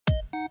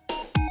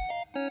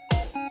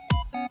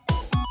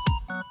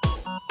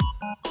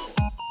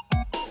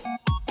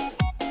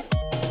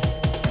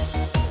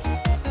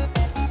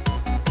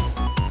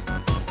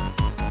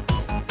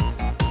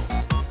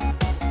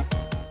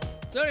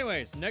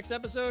Nice. Next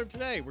episode of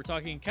today, we're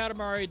talking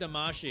Katamari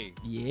Damacy.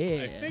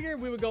 Yeah. I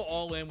figured we would go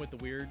all in with the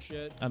weird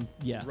shit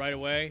right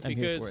away. I'm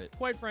here for it.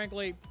 Quite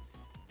frankly,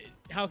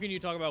 how can you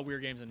talk about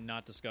weird games and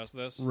not discuss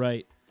this?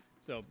 Right.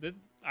 So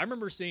I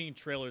remember seeing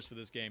trailers for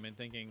this game and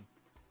thinking,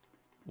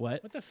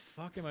 what the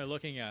fuck am I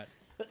looking at?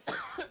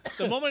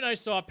 The moment I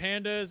saw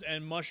pandas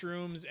and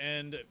mushrooms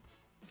and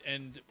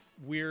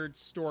weird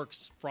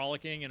storks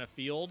frolicking in a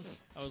field,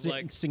 I was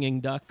like... Singing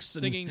ducks.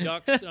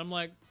 And I'm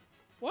like,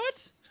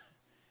 what?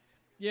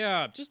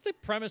 Yeah, just the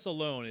premise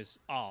alone is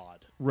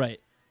odd. Right.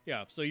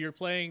 Yeah, so you're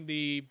playing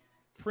the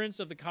Prince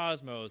of the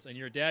Cosmos, and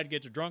your dad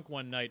gets drunk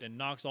one night and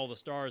knocks all the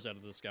stars out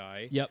of the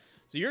sky. Yep.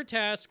 So you're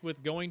tasked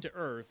with going to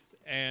Earth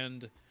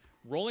and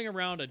rolling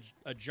around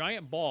a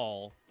giant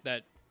ball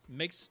that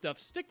makes stuff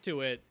stick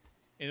to it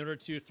in order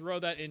to throw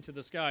that into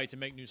the sky to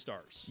make new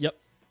stars. Yep.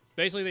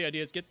 Basically, the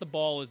idea is get the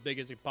ball as big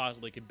as it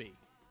possibly can be.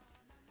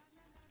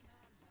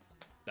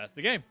 That's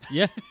the game.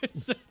 Yeah.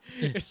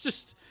 It's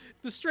just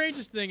the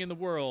strangest thing in the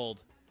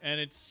world, and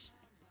it's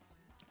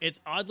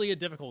oddly a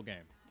difficult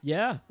game.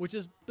 Yeah. Which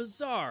is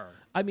bizarre.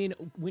 I mean,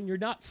 when you're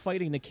not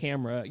fighting the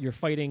camera, you're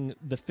fighting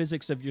the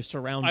physics of your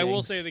surroundings. I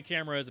will say the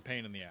camera is a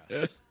pain in the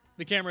ass.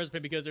 The camera is a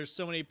pain because there's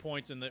so many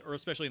points or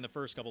especially in the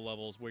first couple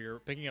levels, where you're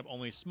picking up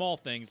only small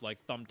things like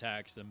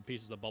thumbtacks and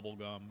pieces of bubble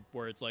gum,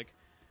 where it's like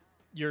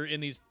you're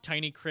in these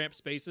tiny cramped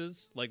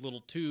spaces, like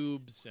little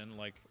tubes, and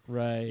like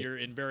you're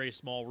in very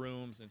small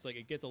rooms. And it's like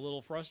it gets a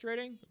little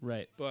frustrating.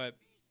 Right. But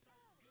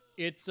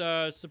it's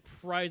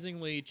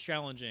surprisingly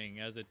challenging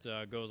as it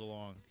goes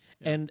along.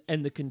 Yeah.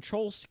 And the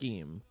control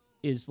scheme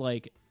is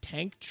like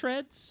tank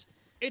treads.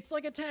 It's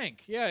like a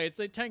tank. Yeah, it's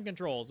like tank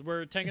controls,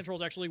 where tank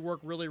controls actually work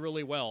really,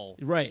 really well.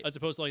 Right. As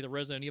opposed to like the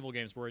Resident Evil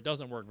games where it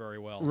doesn't work very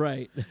well.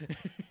 Right.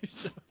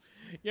 So,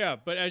 yeah,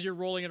 but as you're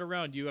rolling it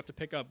around, you have to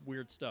pick up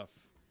weird stuff.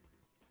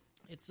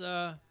 It's,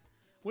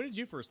 when did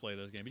you first play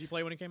this game? Did you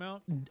play when it came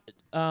out?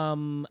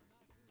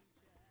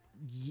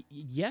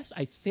 Yes,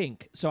 I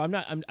think. So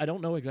I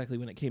don't know exactly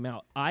when it came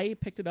out. I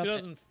picked it up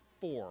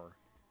 2004.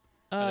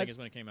 I think is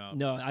when it came out.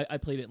 No, I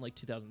played it in like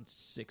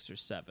 2006 or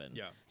 7.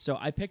 Yeah. So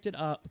I picked it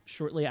up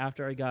shortly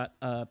after I got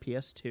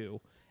PS2,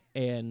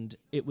 and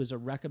it was a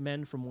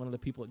recommend from one of the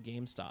people at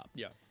GameStop.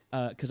 Yeah.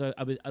 Because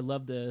I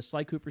love the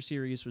Sly Cooper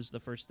series was the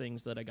first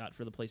things that I got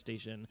for the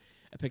PlayStation.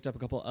 I picked up a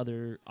couple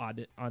other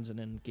odds and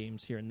ends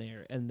games here and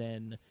there, and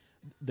then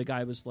the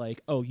guy was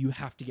like, "Oh, you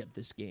have to get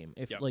this game.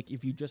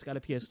 If you just got a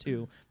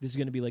PS2, this is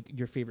going to be like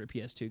your favorite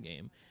PS2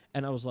 game."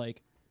 And I was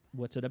like,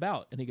 "What's it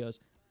about?" And he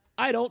goes,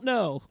 I don't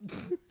know.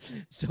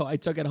 So I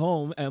took it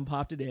home and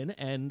popped it in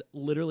and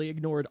literally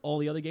ignored all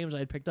the other games I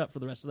had picked up for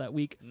the rest of that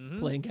week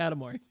playing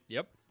Katamari.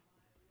 Yep.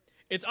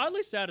 It's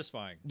oddly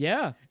satisfying.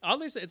 Yeah.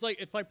 It's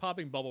like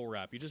popping bubble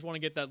wrap. You just want to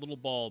get that little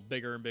ball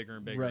bigger and bigger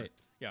and bigger. Right.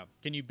 Yeah.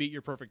 Can you beat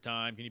your perfect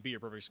time? Can you beat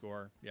your perfect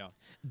score? Yeah.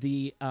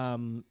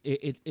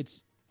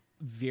 It's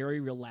very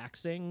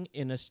relaxing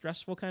in a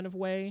stressful kind of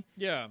way.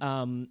 Yeah.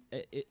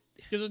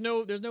 Because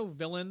there's no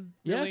villain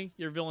really. Yeah.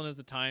 Your villain is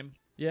the time.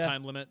 Yeah.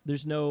 Time limit.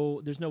 There's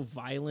no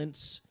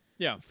violence.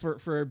 Yeah.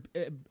 For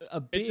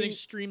a big... It's an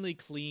extremely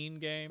clean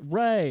game.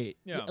 Right.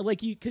 Yeah. Like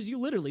because you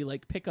literally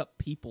like pick up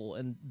people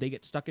and they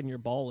get stuck in your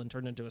ball and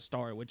turn into a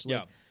star, which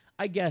like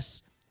I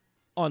guess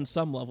on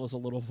some level is a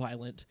little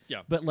violent.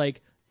 Yeah. But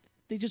like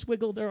they just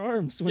wiggle their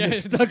arms when they're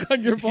stuck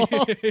on your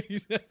ball.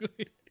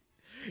 Exactly.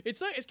 It's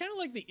kind of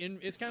like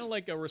it's kind of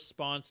like a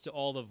response to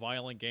all the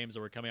violent games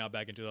that were coming out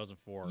back in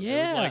 2004. Yeah.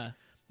 It was like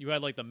you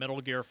had like the Metal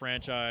Gear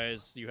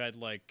franchise, you had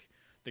like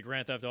the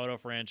Grand Theft Auto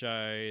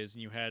franchise,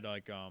 and you had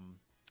like I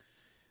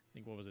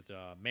think what was it?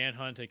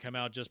 Manhunt had come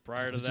out just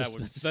prior to that.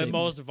 Which was the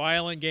most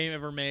violent game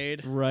ever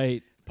made.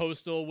 Right.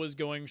 Postal was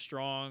going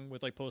strong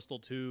with like Postal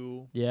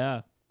 2.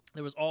 Yeah.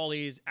 There was all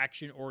these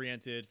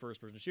action-oriented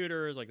first-person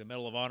shooters, like the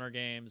Medal of Honor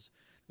games.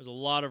 There's a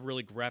lot of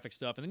really graphic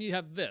stuff, and then you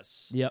have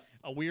this. Yep.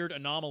 A weird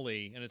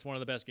anomaly, and it's one of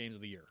the best games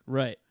of the year.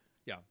 Right.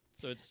 Yeah.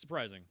 So it's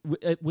surprising.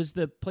 Was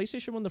the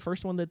PlayStation one the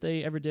first one that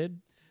they ever did?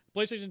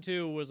 PlayStation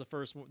 2 was the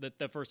first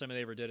time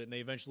they ever did it, and they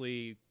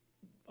eventually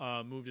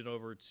moved it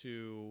over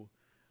to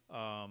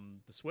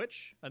the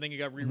Switch. I think it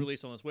got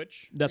re-released on the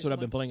Switch. That's what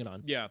I've been playing it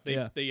on. Yeah,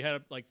 they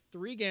had like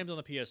 3 games on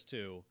the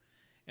PS2,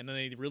 and then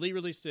they really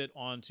released it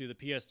onto the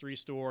PS3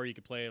 store. You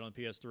could play it on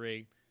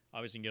PS3.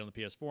 Obviously, you can get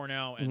it on the PS4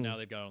 now, and now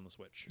they've got it on the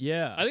Switch.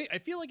 Yeah, I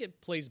feel like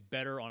it plays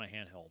better on a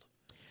handheld.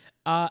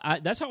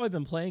 That's how I've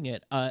been playing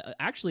it.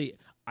 Actually,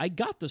 I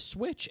got the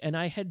Switch, and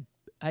I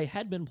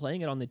had been playing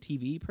it on the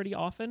TV pretty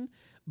often.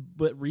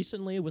 But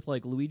recently, with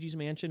like Luigi's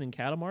Mansion and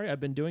Katamari, I've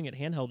been doing it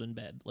handheld in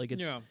bed. Like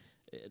it's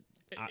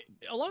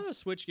a lot of the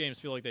Switch games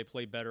feel like they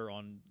play better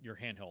on your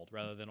handheld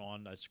rather than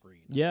on a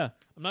screen. Yeah,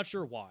 I'm not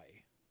sure why.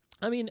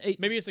 I mean,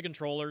 maybe it's the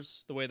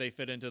controllers, the way they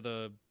fit into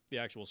the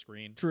actual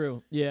screen.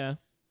 True. Yeah.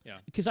 Yeah.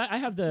 Because I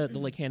have the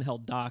like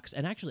handheld docks,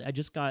 and actually I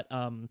just got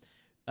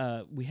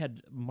we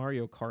had a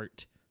Mario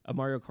Kart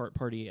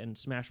party and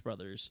Smash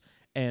Brothers,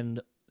 and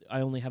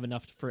I only have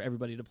enough for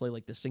everybody to play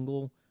like the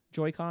single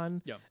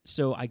Joy-Con. Yeah.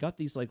 So I got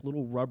these like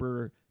little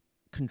rubber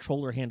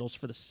controller handles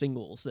for the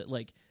singles that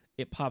like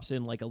it pops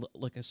in like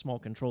a small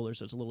controller,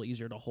 so it's a little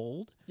easier to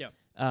hold. Yeah.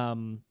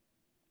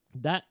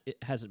 That it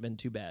hasn't been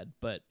too bad,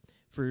 but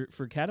for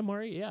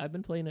Katamari, yeah, I've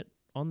been playing it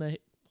on the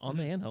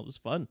handheld. It was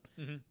fun.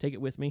 Mm-hmm. Take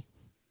it with me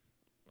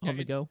on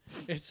the go.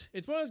 It's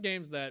one of those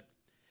games that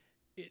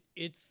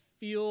it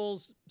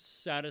feels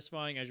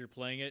satisfying as you're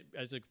playing it,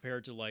 as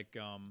compared to like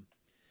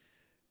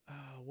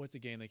what's a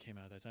game that came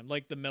out at that time?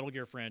 Like the Metal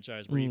Gear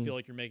franchise, where you feel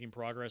like you're making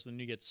progress, and then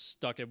you get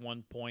stuck at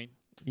one point.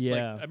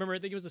 Yeah, I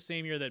think it was the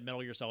same year that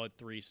Metal Gear Solid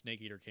 3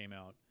 Snake Eater came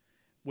out,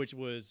 which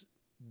was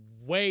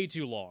way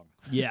too long.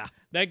 Yeah.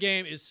 That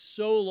game is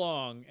so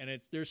long, and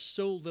there's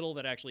so little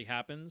that actually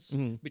happens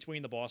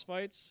between the boss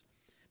fights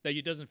that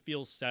it doesn't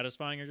feel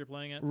satisfying as you're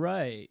playing it.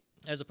 Right.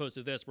 As opposed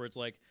to this, where it's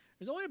like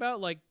there's only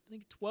about I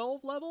think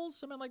 12 levels,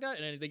 something like that,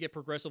 and they get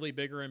progressively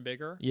bigger and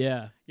bigger.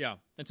 Yeah. Yeah.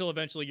 Until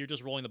eventually you're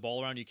just rolling the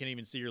ball around, you can't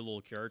even see your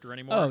little character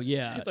anymore. Oh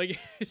yeah. Like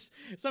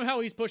somehow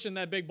he's pushing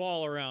that big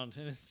ball around,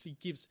 and he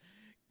keeps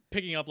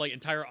picking up like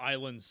entire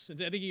islands.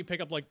 I think you can pick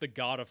up like the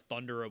God of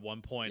Thunder at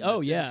one point. Oh,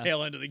 at yeah. the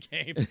tail end of the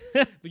game.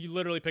 You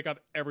literally pick up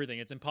everything.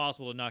 It's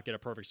impossible to not get a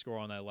perfect score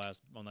on that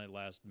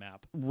last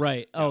map.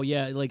 Right. Yeah. Oh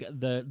yeah, like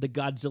the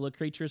Godzilla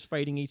creatures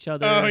fighting each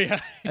other. Oh yeah.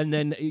 And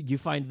then you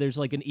find there's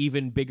like an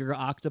even bigger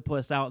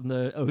octopus out in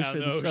the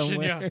ocean,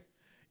 somewhere.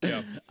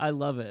 Yeah. I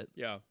love it.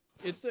 Yeah.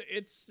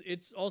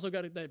 It's also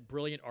got that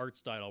brilliant art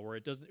style where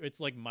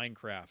it's like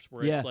Minecraft,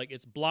 where it's like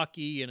it's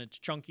blocky and it's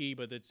chunky,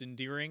 but it's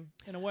endearing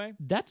in a way.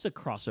 That's a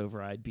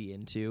crossover I'd be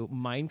into.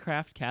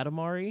 Minecraft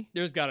Katamari.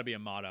 There's got to be a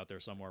mod out there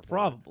somewhere.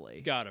 Probably.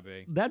 It's got to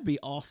be. That'd be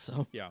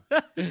awesome. Yeah.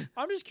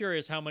 I'm just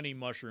curious how many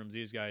mushrooms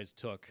these guys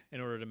took in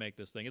order to make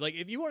this thing. Like,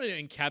 if you wanted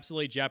to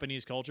encapsulate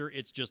Japanese culture,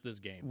 it's just this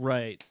game.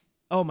 Right.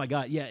 Oh my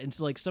god. Yeah. And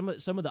so like some of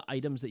the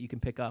items that you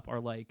can pick up are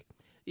like,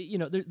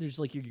 there's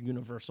like your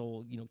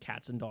universal,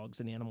 cats and dogs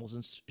and animals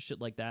and shit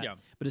like that. Yeah.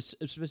 But it's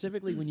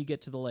specifically when you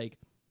get to the like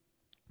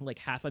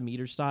half a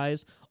meter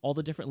size, all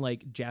the different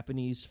like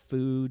Japanese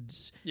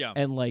foods. Yeah.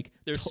 And like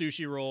there's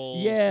sushi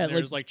rolls. Yeah. And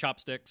there's like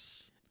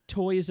chopsticks.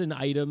 Toys and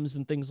items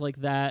and things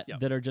like that Yeah.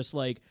 that are just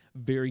like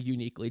very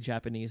uniquely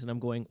Japanese. And I'm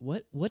going,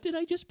 what did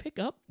I just pick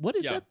up? What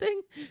is that thing?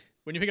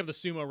 When you pick up the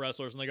sumo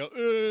wrestlers and they go,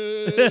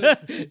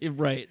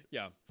 Right.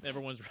 Yeah.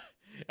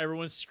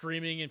 Everyone's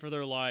screaming for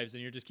their lives,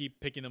 and you just keep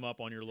picking them up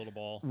on your little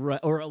ball. Right,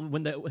 or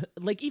when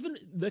even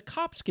the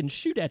cops can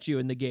shoot at you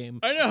in the game.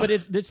 I know, but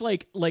it's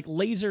like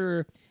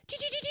laser,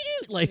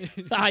 like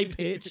high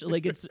pitch,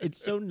 like it's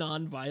so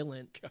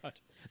non-violent. God.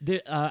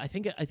 I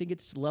think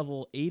it's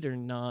level 8 or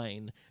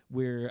 9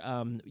 where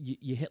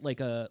you hit like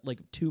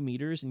 2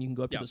 meters and you can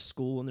go up to the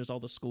school and there's all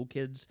the school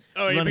kids.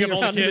 Oh, you running pick up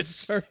all around the in a kids.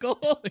 circle.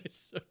 It's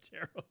so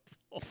terrible.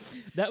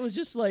 That was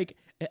just like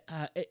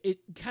it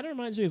kind of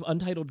reminds me of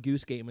Untitled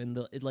Goose Game, and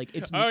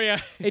it's oh yeah,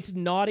 it's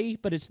naughty,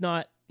 but it's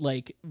not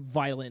like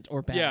violent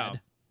or bad. Yeah,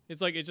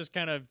 it's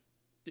kind of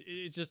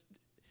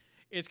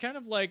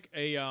like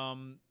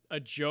a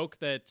joke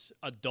that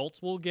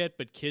adults will get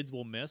but kids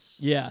will miss.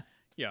 Yeah.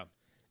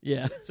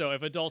 So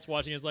if adults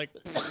watching is like,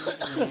 but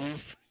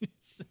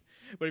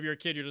if you're a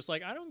kid, you're just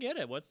like, I don't get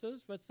it. What's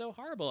so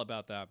horrible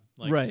about that?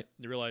 Like, right.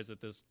 You realize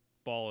that this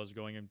ball is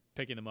going and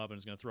picking them up and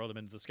is going to throw them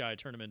into the sky,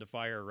 turn them into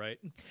fire, right?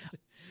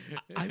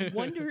 I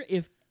wonder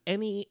if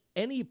any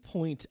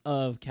point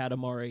of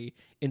Katamari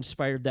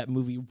inspired that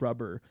movie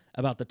Rubber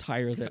about the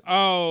tire that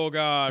oh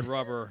god,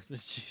 Rubber.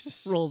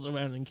 Jesus. rolls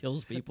around and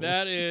kills people.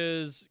 That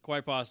is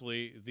quite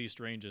possibly the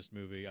strangest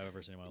movie I've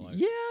ever seen in my life.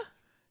 Yeah.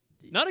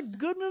 Not a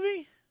good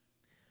movie.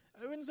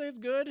 I wouldn't say it's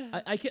good.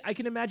 I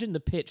can imagine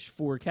the pitch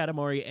for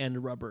Katamari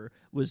and Rubber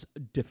was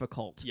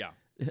difficult. Yeah.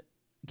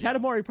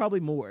 Katamari probably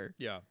more.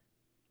 Yeah.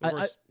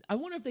 I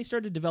wonder if they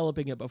started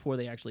developing it before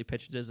they actually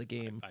pitched it as a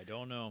game. I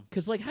don't know.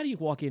 Because, like, how do you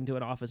walk into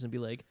an office and be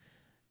like,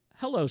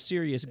 hello,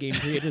 serious game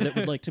creator that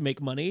would like to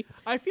make money?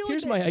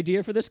 Here's my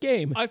idea for this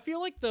game. I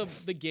feel like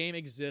the game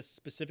exists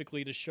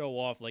specifically to show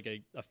off, like,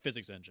 a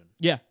physics engine.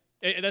 Yeah.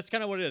 That's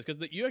kind of what it is, because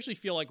you actually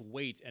feel like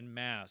weight and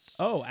mass.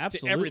 Oh,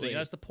 absolutely. To everything.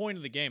 That's the point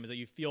of the game, is that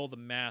you feel the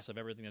mass of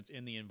everything that's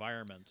in the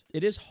environment.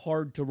 It is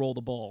hard to roll the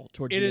ball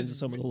towards the end of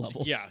some of the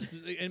levels. Yeah,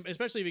 and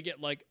especially if you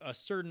get like a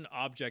certain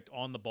object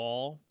on the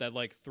ball that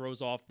like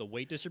throws off the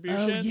weight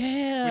distribution. Oh,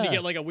 yeah. When you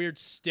get like a weird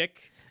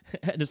stick.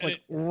 And it's like...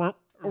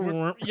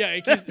 Yeah,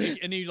 it keeps,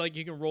 and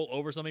you can roll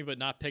over something but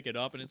not pick it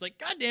up, and it's like,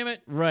 God damn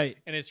it! Right,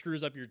 and it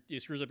screws up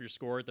your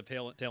score at the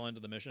tail end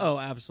of the mission. Oh,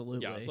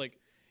 absolutely. Yeah, it's like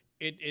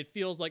it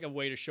feels like a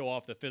way to show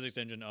off the physics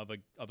engine of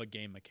a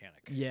game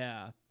mechanic.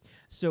 Yeah.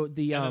 So and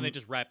then they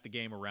just wrap the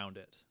game around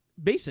it.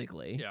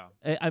 Basically.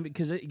 Yeah. I mean,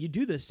 because you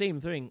do the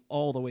same thing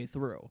all the way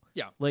through.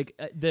 Yeah. Like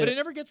but it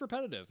never gets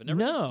repetitive. It never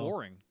gets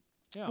boring.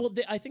 Yeah. Well,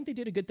 I think they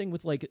did a good thing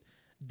with like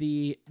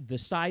the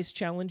size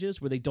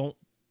challenges where they don't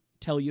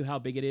tell you how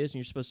big it is, and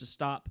you're supposed to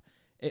stop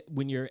it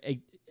when you're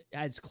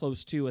as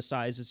close to a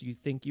size as you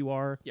think you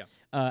are. Yeah.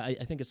 I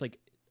think it's like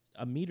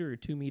a meter or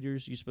 2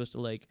 meters. You're supposed to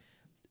like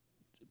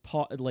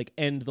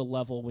end the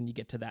level when you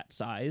get to that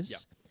size.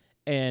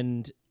 Yeah.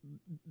 And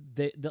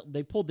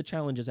they pulled the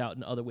challenges out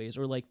in other ways,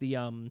 or like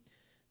the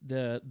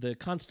the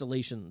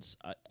constellations.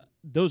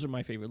 Those are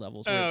my favorite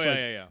levels. Where Oh, it's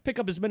yeah. Pick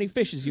up as many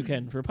fish as you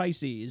can for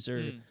Pisces,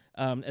 or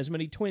as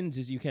many twins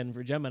as you can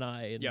for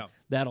Gemini, and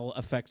that'll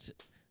affect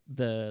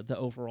the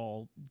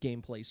overall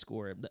gameplay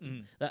score.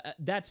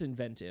 That's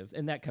inventive,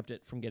 and that kept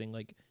it from getting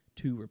like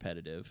too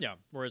repetitive. Yeah,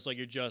 where it's like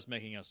you're just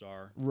making a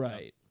star.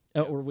 Right.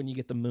 Or when you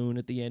get the moon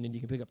at the end and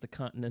you can pick up the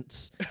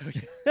continents.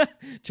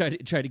 try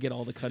to get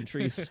all the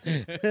countries.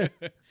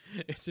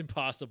 It's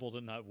impossible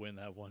to not win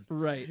that one.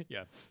 Right.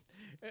 Yeah.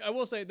 I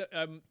will say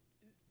that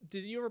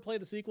did you ever play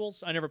the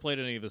sequels? I never played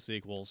any of the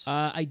sequels.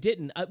 I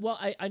didn't.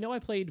 I know I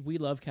played We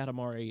Love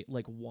Katamari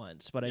like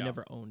once, but I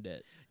never owned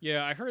it.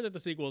 Yeah, I heard that the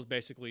sequels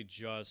basically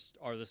just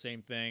are the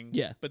same thing.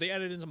 Yeah. But they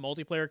added in a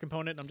multiplayer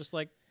component, and I'm just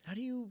like, how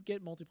do you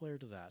get multiplayer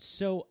to that?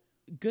 So,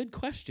 good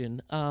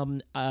question.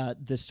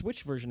 The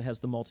Switch version has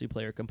the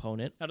multiplayer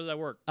component. How does that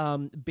work?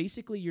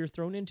 Basically, you're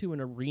thrown into an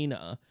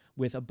arena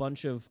with a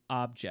bunch of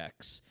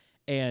objects,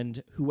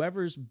 and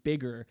whoever's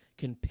bigger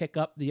can pick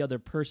up the other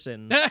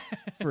person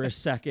for a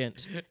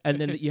second, and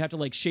then you have to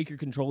like shake your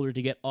controller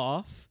to get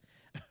off.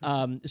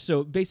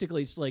 So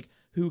basically, it's like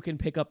who can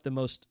pick up the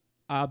most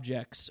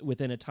objects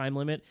within a time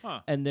limit,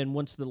 and then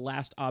once the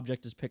last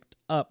object is picked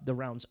up, the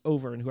round's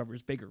over, and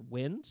whoever's bigger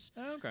wins.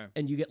 Oh, okay.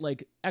 And you get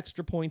like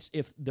extra points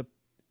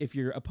if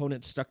your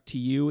opponent's stuck to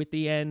you at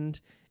the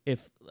end.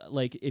 If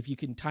you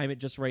can time it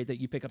just right that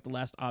you pick up the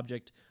last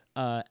object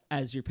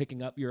as you're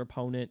picking up your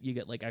opponent, you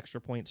get like extra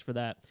points for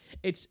that.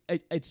 It's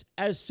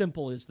as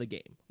simple as the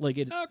game. Like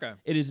it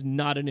is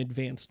not an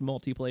advanced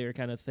multiplayer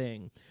kind of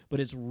thing, but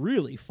it's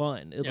really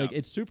fun. Like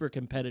it's super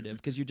competitive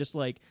because you're just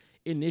like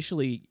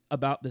initially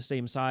about the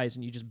same size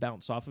and you just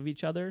bounce off of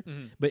each other.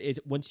 But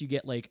once you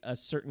get like a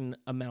certain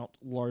amount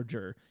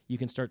larger, you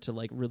can start to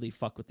like really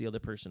fuck with the other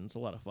person. It's a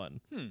lot of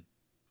fun.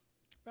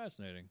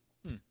 Fascinating.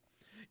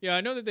 Yeah,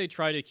 I know that they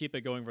try to keep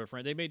it going for a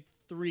friend. They made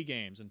 3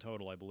 games in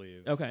total, I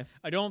believe. Okay.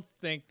 I don't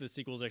think the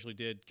sequels actually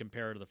did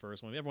compare to the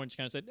first one. Everyone just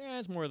kind of said,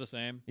 it's more of the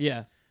same.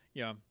 Yeah.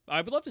 Yeah. I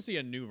would love to see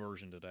a new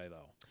version today,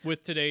 though.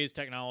 With today's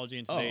technology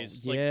and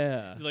today's,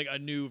 like a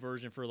new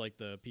version for, like,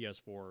 the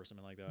PS4 or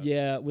something like that.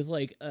 Yeah, with,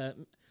 like, I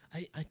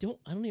don't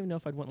even know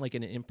if I'd want, like,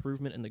 an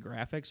improvement in the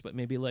graphics, but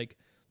maybe, like...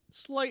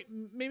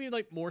 Maybe,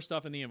 like, more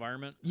stuff in the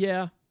environment.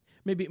 Yeah.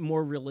 Maybe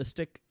more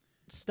realistic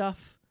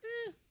stuff.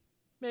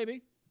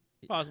 Maybe.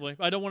 Possibly.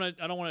 I don't want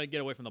to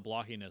get away from the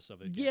blockiness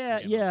of it.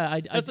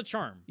 Yeah. That's the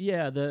charm.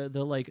 Yeah, the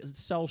like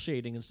cell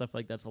shading and stuff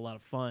like that's a lot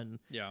of fun.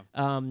 Yeah.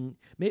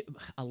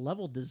 A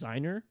level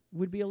designer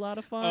would be a lot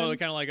of fun. Oh,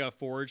 kind of like a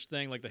Forge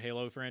thing, like the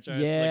Halo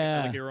franchise.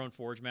 Yeah. Like your own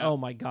Forge map. Oh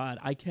my god,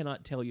 I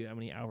cannot tell you how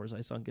many hours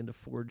I sunk into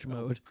Forge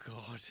mode. Oh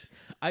god.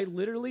 I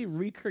literally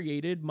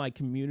recreated my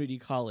community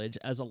college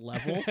as a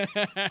level,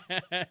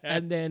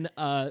 and then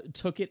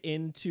took it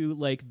into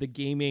like the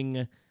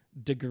gaming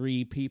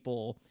degree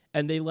people,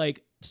 and they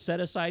like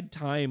set aside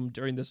time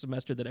during the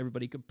semester that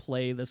everybody could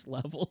play this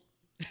level.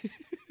 It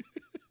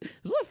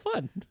was a lot of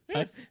fun.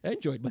 I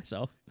enjoyed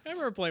myself. I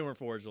remember playing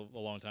Forge a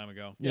long time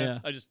ago. Yeah.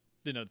 I just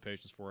didn't have the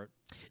patience for it.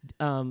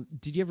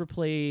 Did you ever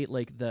play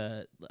like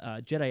the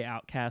Jedi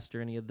Outcast or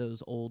any of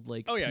those old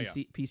like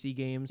PC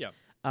games?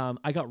 Yeah.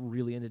 I got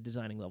really into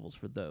designing levels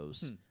for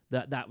those.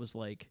 That was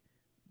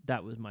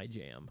my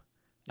jam.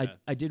 Yeah.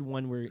 I did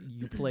one where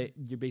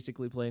you're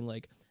basically playing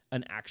like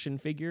an action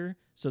figure,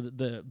 so that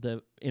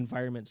the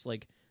environment's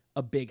like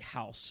a big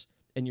house,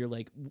 and you're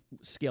like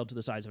scaled to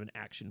the size of an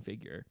action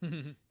figure. I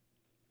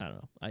don't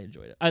know. I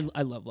enjoyed it.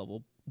 I love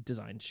level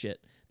design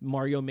shit.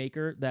 Mario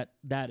Maker,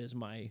 that is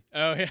my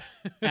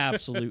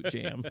absolute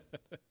jam.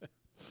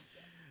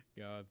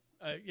 God.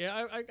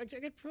 I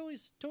could probably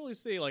totally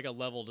see like a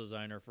level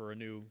designer for a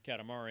new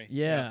Katamari.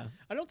 Yeah.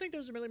 I don't think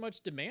there's really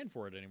much demand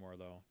for it anymore,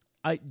 though.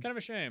 Kind of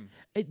a shame.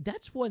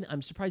 That's one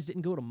I'm surprised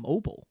didn't go to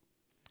mobile.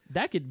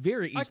 That could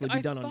very easily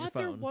be done on your phone. I thought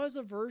there was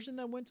a version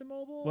that went to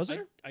mobile. Was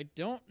there? I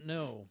don't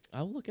know.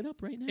 I'll look it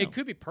up right now. It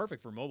could be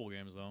perfect for mobile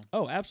games, though.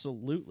 Oh,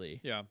 absolutely.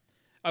 Yeah.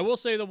 I will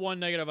say the one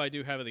negative I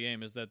do have of the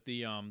game is that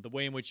the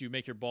way in which you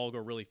make your ball go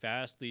really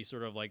fast, the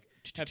sort of like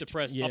have to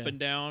press up and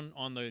down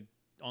on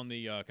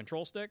the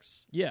control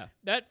sticks. Yeah.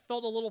 That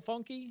felt a little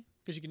funky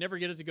because you could never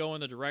get it to go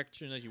in the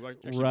direction that you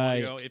actually want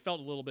to go. It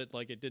felt a little bit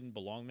like it didn't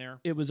belong there.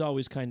 It was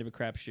always kind of a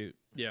crapshoot.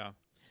 Yeah.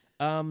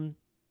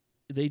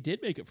 They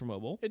did make it for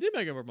mobile. It did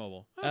make it for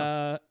mobile.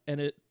 Oh. And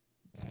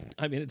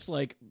it's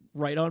like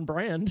right on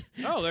brand.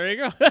 Oh, there you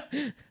go.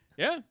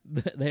 Yeah.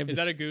 Is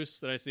that a goose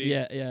that I see?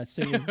 Yeah,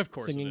 singing, of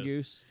course singing it is.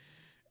 goose.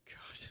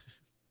 God.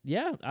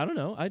 Yeah, I don't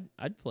know.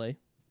 I'd play.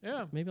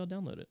 Yeah. Maybe I'll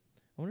download it.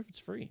 I wonder if it's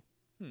free.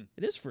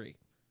 It is free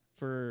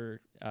for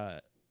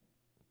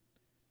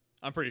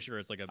I'm pretty sure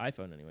it's like an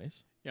iPhone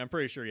anyways. Yeah, I'm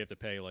pretty sure you have to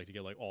pay like to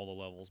get like all the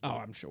levels. Oh,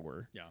 I'm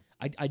sure. Yeah.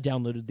 I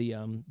downloaded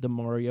the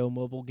Mario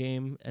mobile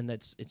game, and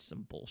it's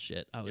some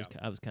bullshit. I was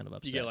kind of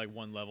upset. You get like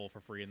one level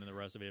for free, and then the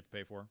rest of it you have to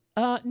pay for.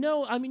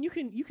 No, I mean you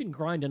can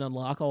grind and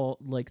unlock all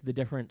like the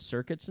different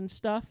circuits and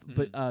stuff,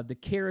 but the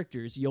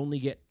characters you only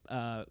get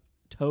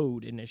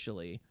Toad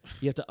initially.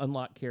 You have to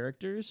unlock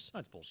characters.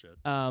 That's bullshit.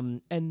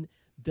 And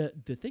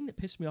the thing that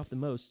pissed me off the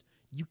most,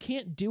 you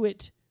can't do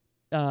it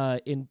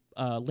in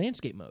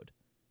landscape mode.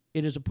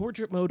 It is a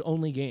portrait mode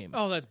only game.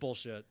 Oh, that's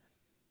bullshit.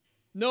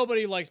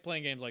 Nobody likes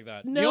playing games like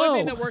that. No. The only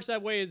thing that works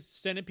that way is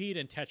Centipede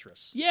and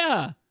Tetris.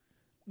 Yeah.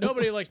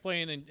 Nobody likes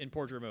playing in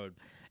portrait mode.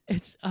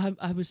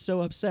 I was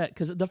so upset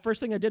because the first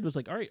thing I did was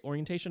like, all right,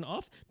 orientation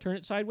off, turn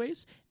it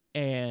sideways,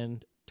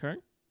 and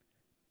turn,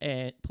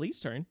 and please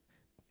turn.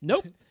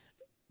 Nope.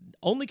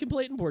 Only can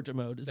play it in portrait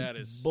mode. That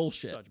is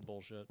bullshit. Such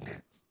bullshit.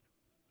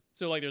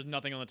 So like, there's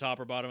nothing on the top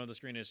or bottom of the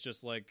screen. It's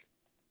just like,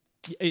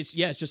 it's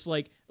just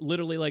like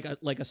literally like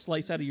a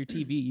slice out of your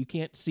TV. You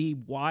can't see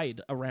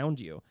wide around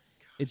you.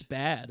 God. It's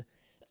bad.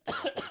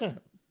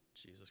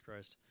 Jesus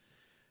Christ.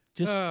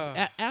 Just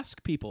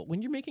ask people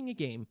when you're making a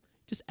game.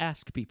 Just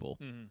ask people.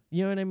 Mm-hmm.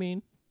 You know what I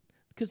mean?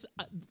 Because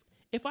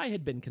if I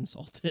had been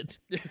consulted,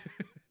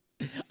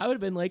 I would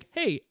have been like,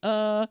 "Hey,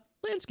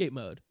 landscape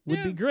mode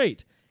would be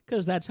great."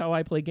 Because that's how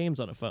I play games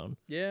on a phone.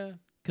 Yeah.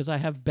 Because I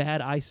have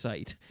bad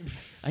eyesight.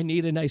 I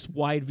need a nice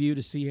wide view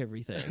to see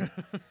everything.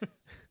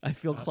 I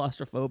feel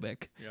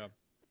claustrophobic. Yeah.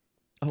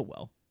 Oh,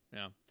 well.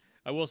 Yeah.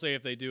 I will say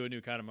if they do a new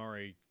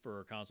Katamari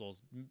for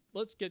consoles,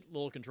 let's get a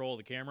little control of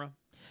the camera.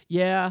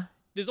 Yeah.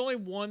 There's only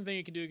one thing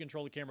you can do to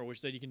control the camera,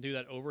 which said you can do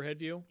that overhead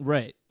view.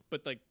 Right.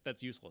 But like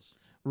that's useless.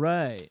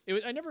 Right.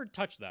 I never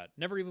touched that.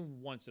 Never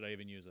even once did I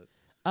even use it.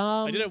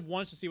 I did it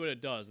once to see what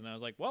it does, and I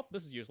was like, well,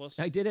 this is useless.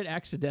 I did it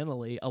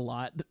accidentally a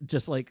lot,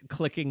 just like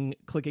clicking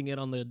it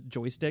on the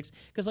joysticks.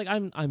 Because like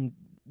I'm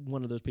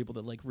one of those people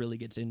that like really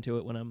gets into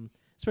it when I'm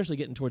especially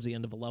getting towards the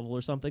end of a level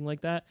or something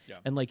like that. Yeah.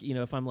 And like, you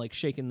know, if I'm like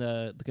shaking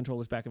the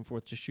controllers back and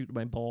forth to shoot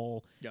my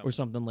ball or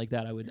something like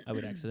that, I would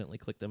accidentally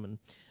click them and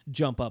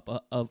jump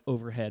up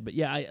overhead. But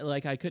yeah,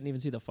 I couldn't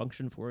even see the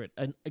function for it,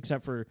 and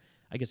except for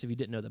I guess if you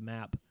didn't know the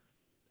map.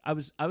 I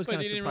was kind of surprised.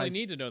 But you didn't really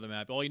need to know the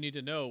map. All you need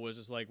to know was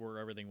just like where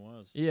everything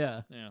was.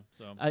 Yeah. Yeah.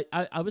 So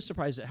I was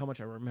surprised at how much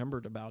I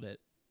remembered about it.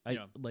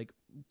 Like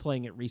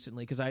playing it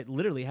recently because I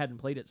literally hadn't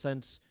played it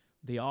since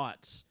the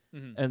aughts.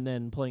 Mm-hmm. And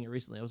then playing it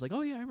recently, I was like,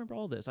 oh yeah, I remember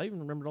all this. I even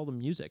remembered all the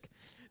music.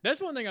 That's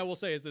one thing I will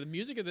say is that the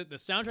music of the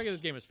soundtrack of this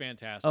game is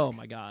fantastic. Oh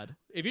my god!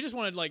 If you just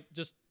wanted if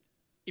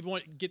you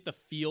want to get the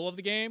feel of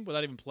the game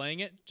without even playing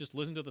it, just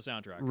listen to the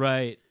soundtrack.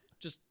 Right.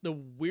 Just the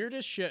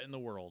weirdest shit in the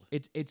world.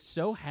 It's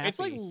so happy. It's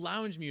like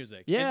lounge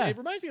music. Yeah. It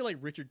reminds me of like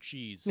Richard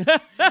Cheese.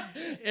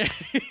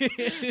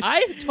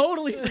 I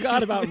totally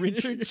forgot about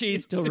Richard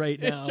Cheese till right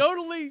now. It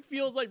totally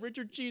feels like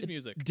Richard Cheese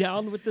music.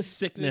 Down with the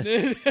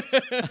sickness.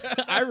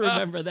 I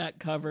remember that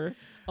cover.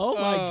 Oh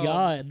my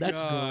god,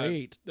 that's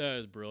great. That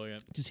is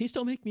brilliant. Does he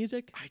still make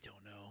music? I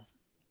don't know.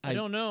 I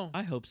don't know.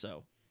 I hope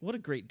so. What a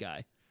great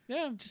guy.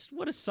 Yeah. Just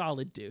what a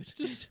solid dude.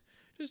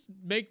 Just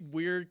make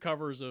weird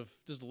covers of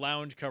just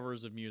lounge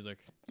covers of music.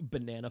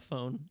 Banana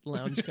phone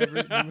lounge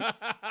cover.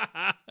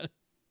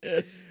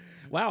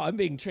 Wow, I'm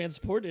being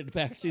transported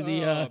back to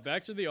the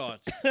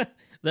aughts.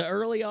 The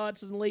early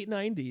aughts and late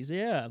 90s.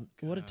 Yeah.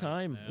 God, what a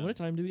time. Man. What a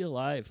time to be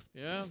alive.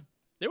 Yeah.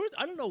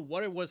 I don't know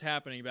what it was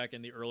happening back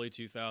in the early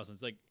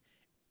 2000s. Like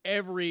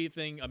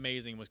everything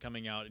amazing was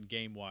coming out in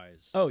game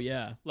wise. Oh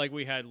yeah. Like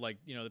we had the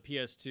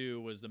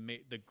PS2 was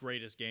the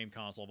greatest game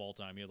console of all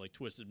time. You had like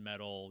Twisted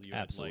Metal, you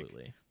Absolutely.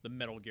 had like the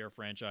Metal Gear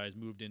franchise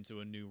moved into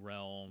a new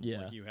realm.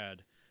 Yeah. Like you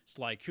had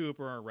Sly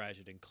Cooper,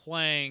 Ratchet and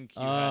Clank.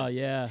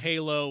 Yeah.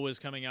 Halo was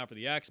coming out for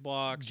the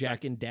Xbox.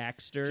 Jack and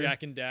Daxter.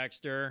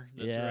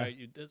 That's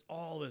right. There's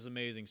all this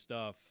amazing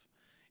stuff.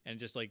 And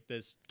just like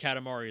this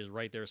Katamari is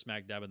right there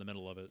smack dab in the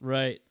middle of it.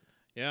 Right.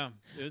 Yeah.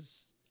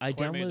 I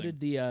downloaded amazing.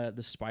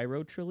 the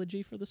Spyro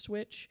trilogy for the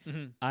Switch.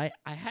 Mm-hmm. I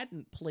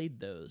hadn't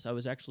played those. I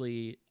was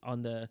actually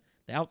on the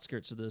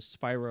outskirts of the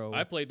Spyro.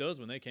 I played those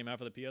when they came out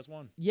for the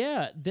PS1.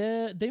 Yeah,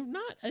 they're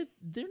not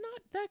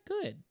that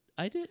good.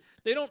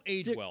 They don't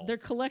age well. They're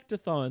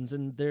collectathons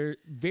and they're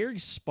very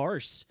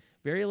sparse.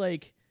 Very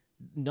like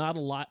not a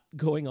lot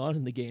going on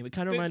in the game. It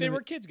kind of reminded me. They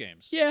were kids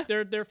games. Yeah,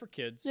 they're for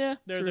kids. Yeah,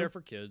 they're there for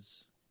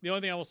kids. The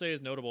only thing I will say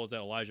is notable is that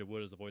Elijah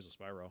Wood is the voice of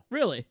Spyro.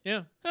 Really?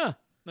 Yeah. Huh.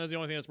 That's the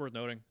only thing that's worth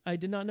noting. I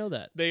did not know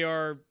that. They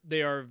are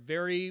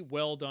very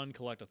well done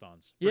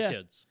collectathons for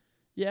kids.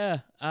 Yeah,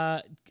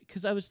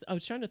 because I was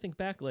trying to think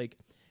back, like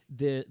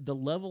the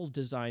level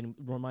design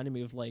reminded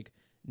me of like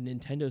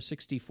Nintendo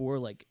 64,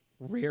 like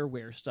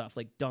Rareware stuff,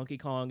 like Donkey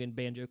Kong and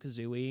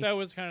Banjo-Kazooie. That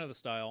was kind of the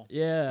style.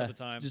 Yeah, at the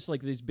time, just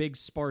like these big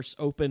sparse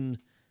open.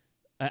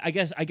 I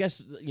guess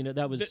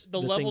that was the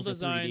level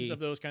designs 3D. of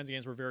those kinds of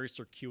games were very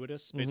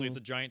circuitous. Basically, it's a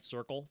giant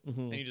circle,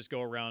 and you just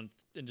go around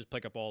and just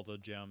pick up all the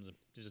gems and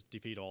just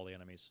defeat all the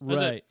enemies.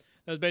 That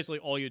was basically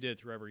all you did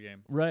through every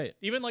game. Right.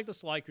 Even like the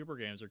Sly Cooper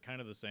games are kind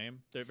of the same.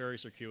 They're very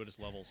circuitous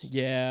levels.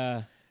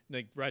 Yeah.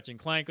 Like Ratchet and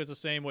Clank was the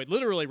same way.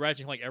 Literally, Ratchet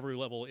and Clank, every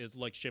level is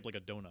like shaped like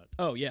a donut.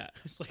 Oh yeah,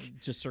 it's like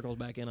just circles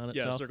back in on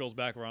itself. Yeah, circles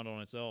back around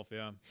on itself.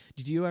 Yeah.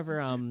 Did you ever?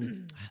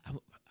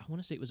 I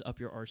want to say it was Up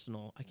Your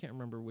Arsenal. I can't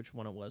remember which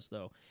one it was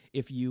though.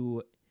 If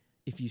you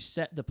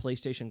set the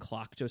PlayStation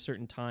clock to a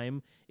certain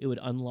time, it would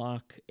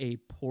unlock a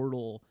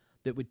portal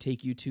that would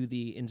take you to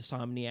the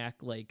Insomniac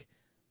like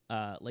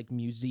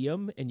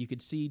museum, and you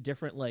could see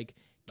different like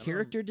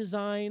character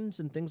designs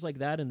and things like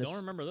that. And Don't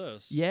remember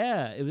this.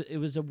 Yeah, it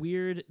was a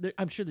weird.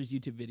 I'm sure there's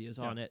YouTube videos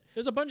on it.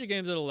 There's a bunch of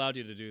games that allowed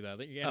you to do that.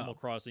 Like Animal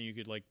Crossing, you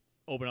could like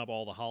open up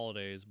all the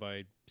holidays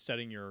by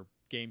setting your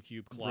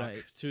GameCube clock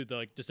to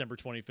the December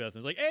 25th. And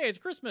it's like, hey, it's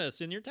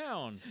Christmas in your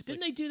town.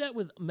 Didn't they do that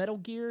with Metal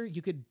Gear?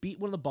 You could beat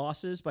one of the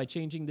bosses by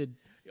changing the.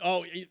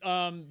 Oh,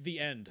 the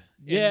end.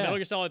 In Metal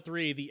Gear Solid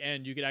 3, the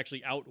end, you could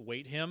actually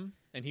outweight him,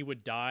 and he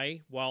would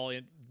die while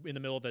in the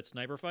middle of that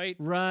sniper fight.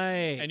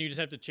 Right. And you just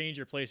have to change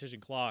your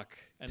PlayStation clock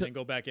and then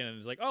go back in, and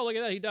it's like, oh, look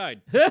at that, he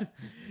died.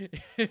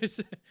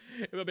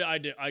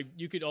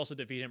 You could also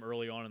defeat him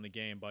early on in the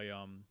game by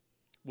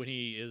when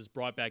he is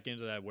brought back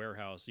into that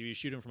warehouse. You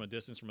shoot him from a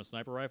distance from a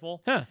sniper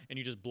rifle, and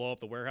you just blow up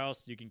the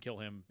warehouse. You can kill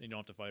him, and you don't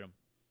have to fight him.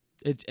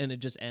 And it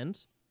just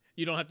ends?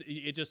 You don't have to.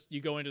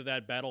 You go into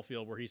that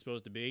battlefield where he's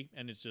supposed to be,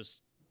 and it's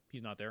just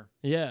he's not there.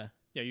 Yeah.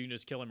 Yeah, you can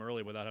just kill him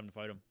early without having to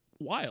fight him.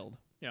 Wild.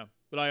 Yeah,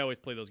 but I always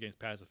play those games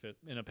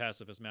in a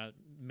pacifist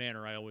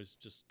manner. I always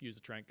just use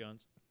the trank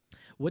guns.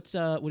 What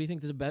do you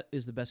think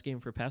is the best game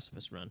for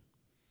pacifist run?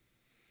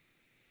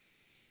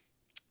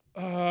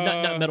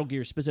 Not Metal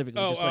Gear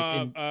specifically, just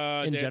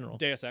like in general.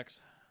 Deus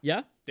Ex.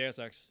 Yeah? Deus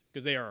Ex,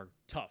 because they are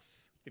tough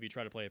if you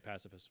try to play a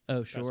pacifist.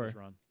 Oh, sure. Pacifist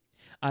run.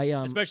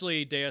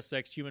 Especially Deus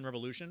Ex Human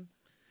Revolution,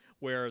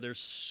 where there's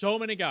so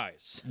many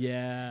guys.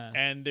 Yeah.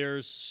 And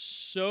there's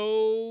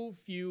so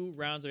few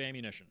rounds of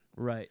ammunition.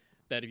 Right.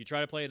 That if you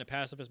try to play in a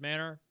pacifist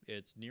manner,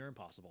 it's near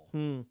impossible.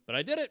 Hmm. But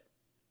I did it.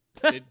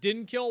 It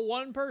didn't kill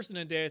one person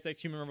in Deus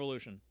Ex Human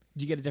Revolution.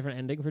 Did you get a different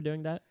ending for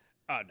doing that?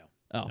 No.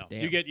 Oh, no.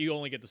 damn. You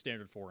only get the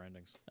standard 4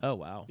 endings. Oh,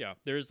 wow. Yeah.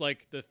 There's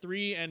like the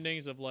 3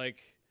 endings of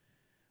like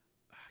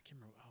I can't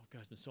remember. Oh god,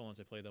 it's been so long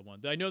since I played that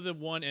one. I know the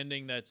one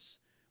ending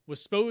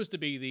was supposed to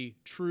be the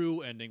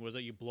true ending was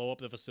that you blow up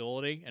the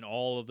facility and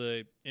all of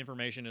the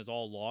information is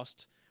all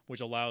lost,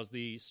 which allows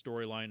the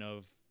storyline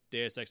of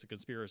Deus Ex: The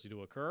Conspiracy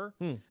to occur.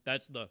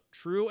 That's the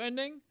true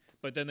ending.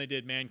 But then they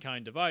did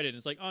Mankind Divided, and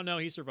it's like, oh no,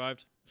 he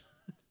survived.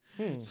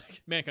 It's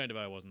like, Mankind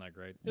Divided wasn't that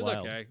great. It was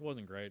okay. It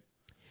wasn't great.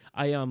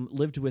 I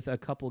lived with a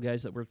couple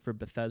guys that worked for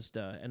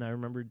Bethesda, and I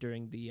remember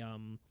during the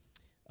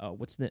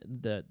what's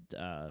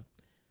the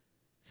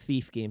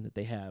thief game that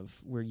they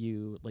have where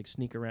you like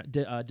sneak around,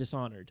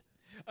 Dishonored.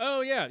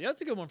 Oh yeah,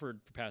 that's a good one for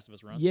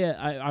pacifist runs. Yeah,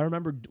 I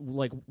remember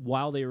like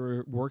while they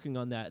were working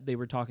on that, they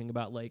were talking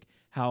about like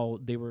how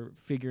they were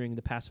figuring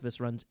the pacifist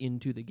runs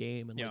into the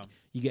game, and like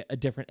you get a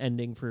different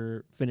ending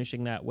for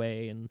finishing that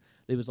way, and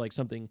it was like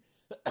something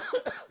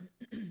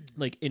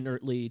like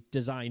inertly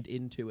designed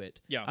into it.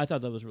 Yeah, I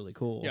thought that was really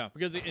cool. Yeah,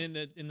 because in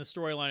the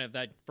storyline of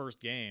that first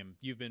game,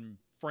 you've been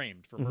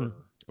framed for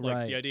murder.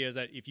 Like the idea is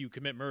that if you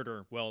commit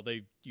murder, well,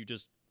 you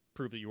just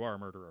prove that you are a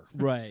murderer.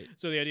 Right.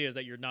 So the idea is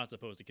that you're not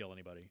supposed to kill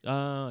anybody.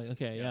 Oh,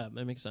 okay. Yeah,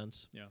 that makes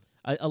sense. Yeah.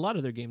 A lot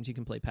of their games you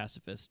can play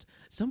pacifist.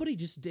 Somebody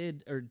just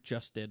did,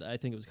 I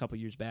think it was a couple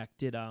years back,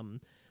 did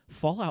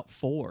Fallout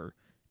 4,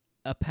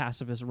 a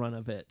pacifist run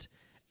of it.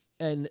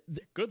 And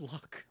good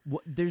luck.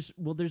 There's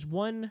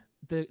one,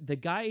 the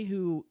guy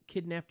who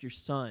kidnapped your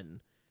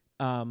son,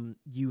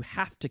 you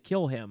have to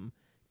kill him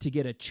to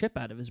get a chip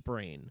out of his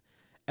brain.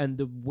 And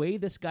the way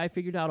this guy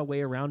figured out a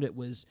way around it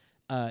was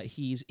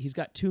he's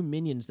got 2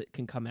 minions that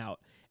can come out,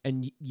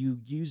 and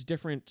you use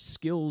different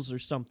skills or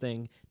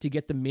something to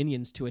get the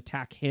minions to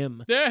attack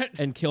him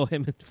and kill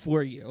him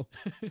for you,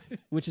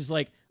 which is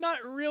like not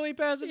really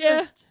pacifist.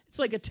 Yeah, it's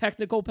like a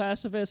technical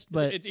pacifist,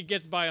 but it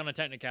gets by on a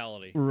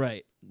technicality,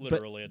 right?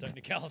 Literally a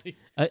technicality.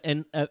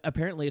 And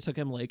apparently, it took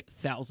him like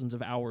thousands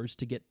of hours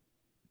to get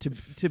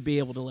to be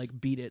able to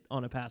like beat it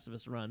on a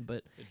pacifist run,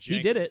 but he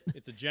did it.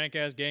 It's a jank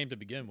ass game to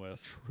begin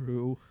with.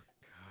 True.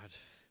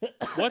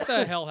 What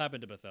the hell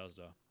happened to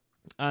Bethesda?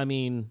 I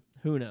mean,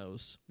 who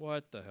knows?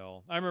 What the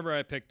hell? I remember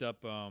I picked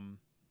up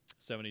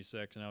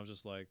 76, and I was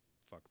just like,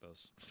 fuck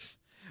this.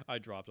 I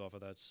dropped off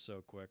of that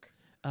so quick.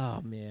 Oh,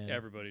 man.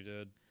 Everybody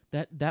did.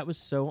 That was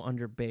so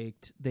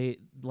underbaked. They,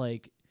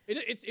 like...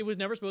 It was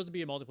never supposed to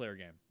be a multiplayer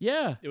game.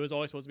 Yeah. It was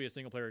always supposed to be a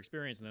single-player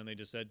experience, and then they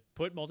just said,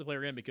 put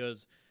multiplayer in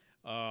because...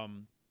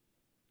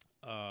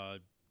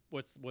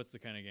 what's the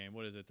kind of game?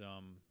 What is it?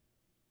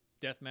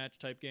 Deathmatch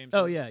type games.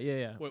 Oh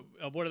yeah.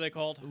 What are they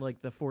called?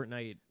 Like the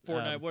Fortnite,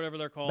 whatever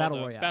they're called.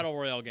 Battle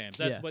Royale games.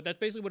 That's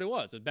basically what it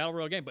was. A battle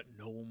royale game, but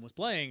no one was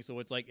playing, so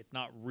it's like it's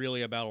not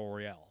really a battle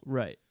royale.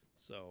 Right.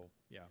 So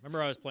yeah,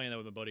 remember I was playing that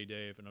with my buddy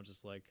Dave, and I was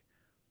just like,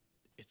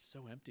 it's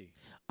so empty.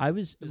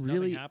 There's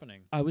nothing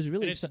happening. I was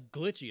really, and it's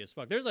glitchy as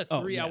fuck. There's a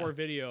 3-hour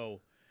video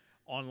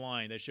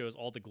online that shows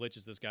all the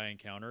glitches this guy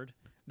encountered.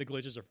 The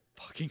glitches are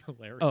fucking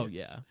hilarious. Oh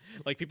yeah,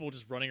 like people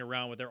just running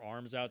around with their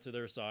arms out to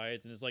their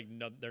sides, and it's like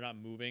they're not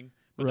moving,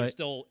 but they're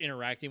still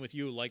interacting with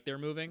you like they're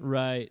moving.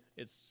 Right.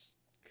 It's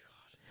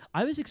God.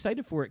 I was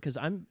excited for it because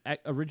I'm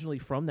originally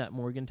from that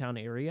Morgantown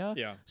area.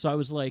 Yeah. So I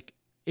was like,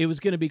 it was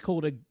going to be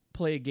cool to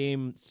play a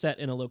game set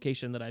in a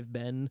location that I've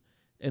been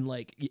and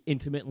like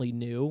intimately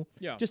knew.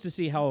 Yeah. Just to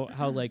see how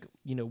like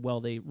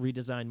well they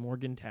redesigned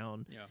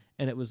Morgantown. Yeah.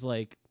 And it was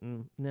like,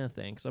 no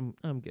thanks,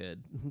 I'm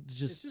good.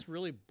 It's just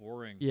really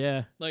boring.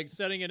 Yeah. Like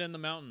setting it in the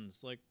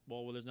mountains. Like,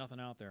 well, there's nothing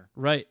out there.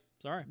 Right.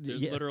 Sorry,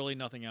 there's literally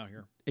nothing out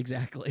here.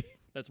 Exactly.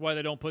 That's why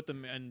they don't put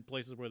them in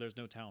places where there's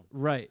no town.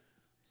 Right.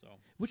 So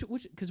which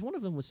because one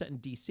of them was set in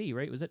DC,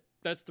 right? Was it?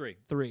 That's 3.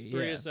 3.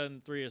 Three is set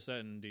in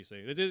DC.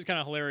 It is kind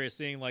of hilarious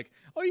seeing like,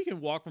 oh, you can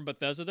walk from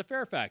Bethesda to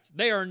Fairfax.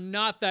 They are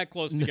not that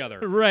close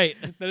together. Right.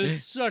 That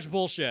is such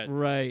bullshit.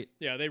 Right.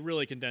 Yeah, they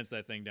really condensed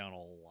that thing down a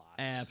lot.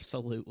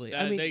 Absolutely.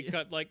 They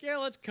cut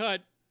let's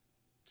cut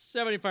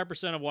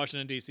 75% of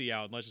Washington D.C.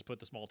 out and let's just put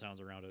the small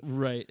towns around it.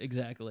 Right.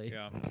 Exactly.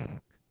 Yeah.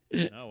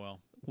 Oh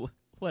well.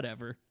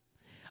 Whatever.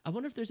 I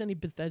wonder if there's any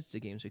Bethesda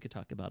games we could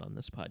talk about on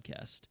this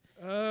podcast.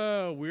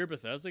 Weird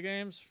Bethesda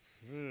games?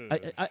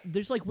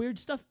 There's like weird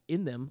stuff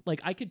in them. Like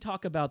I could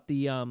talk about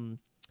the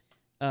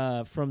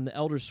from the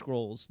Elder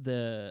Scrolls,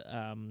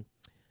 the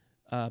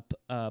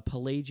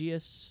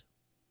Pelagius.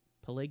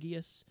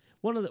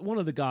 One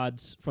of the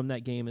gods from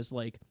that game is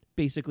like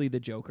basically the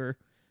Joker.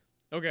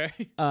 Okay.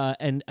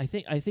 And I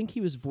think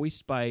he was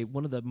voiced by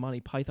one of the Monty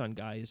Python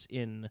guys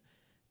in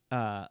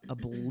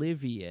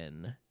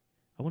Oblivion.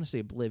 I want to say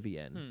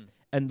Oblivion.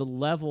 And the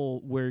level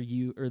where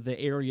the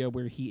area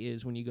where he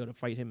is when you go to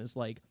fight him is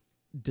like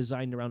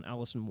designed around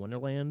Alice in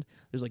Wonderland.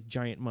 There's like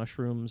giant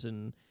mushrooms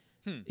and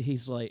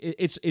he's like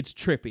it's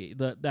trippy.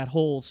 That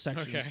whole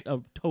section is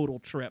a total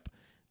trip.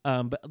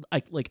 But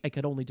I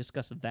could only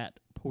discuss that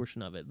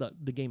portion of it.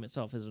 The game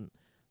itself isn't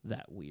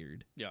that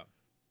weird. Yeah.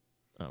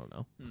 I don't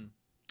know.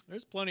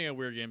 There's plenty of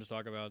weird games to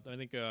talk about. I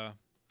think you ever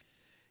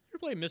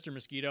play Mr.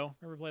 Mosquito?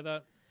 Ever play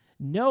that?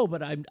 No,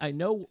 but I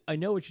know what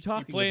you're talking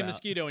about. You play a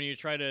mosquito and you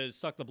try to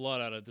suck the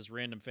blood out of this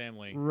random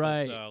family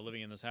right. that's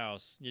living in this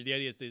house. The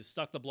idea is to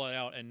suck the blood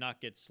out and not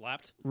get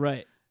slapped.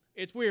 Right.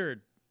 It's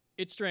weird.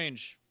 It's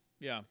strange.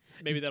 Yeah.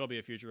 Maybe that'll be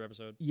a future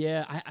episode.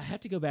 Yeah, I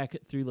had to go back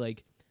through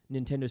like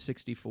Nintendo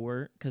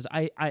 64 because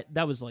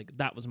that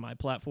was my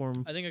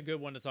platform. I think a good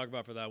one to talk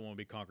about for that one would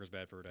be Conker's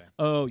Bad Fur Day.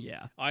 Oh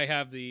yeah, I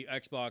have the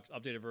Xbox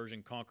updated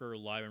version Conker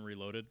Live and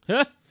Reloaded.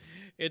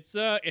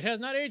 It has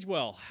not aged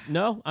well.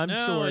 No, I'm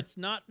sure it's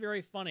not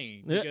very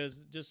funny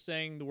because just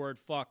saying the word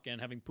fuck and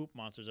having poop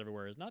monsters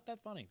everywhere is not that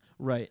funny.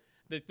 Right.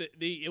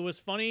 It was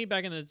funny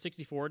back in the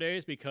 64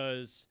 days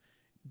because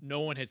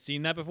no one had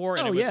seen that before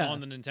and it was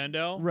on the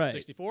Nintendo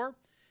 64.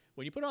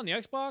 When you put it on the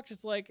Xbox,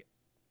 it's like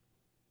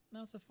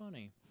not so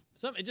funny.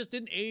 It just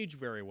didn't age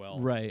very well.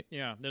 Right.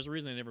 Yeah, there's a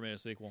reason they never made a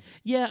sequel.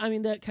 Yeah, I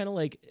mean that kind of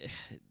like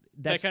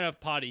that kind of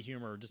potty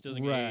humor just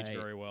doesn't age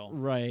very well.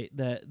 Right.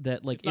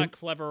 That like it's not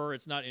clever,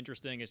 it's not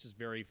interesting, it's just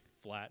very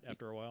flat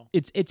after a while.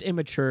 It's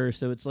immature,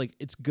 so it's like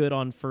it's good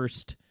on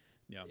first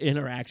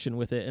interaction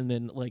with it and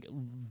then like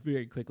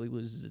very quickly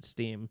loses its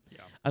steam.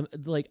 Yeah.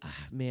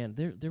 Man,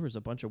 there was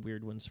a bunch of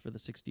weird ones for the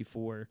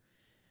 64.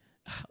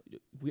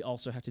 We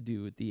also have to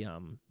do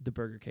the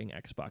Burger King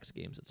Xbox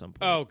games at some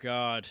point. Oh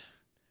god.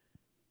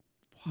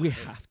 We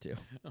have to.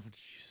 Oh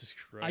Jesus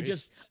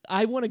Christ!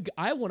 I want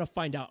to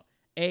find out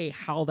A,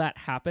 how that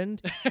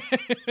happened,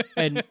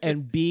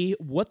 and B,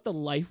 what the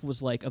life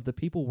was like of the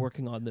people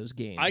working on those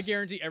games. I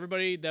guarantee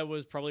everybody that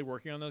was probably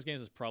working on those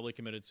games has probably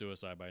committed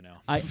suicide by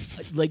now. I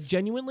like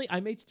genuinely.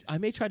 I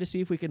may try to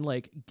see if we can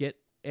like get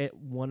at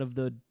one of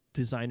the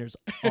designers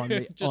on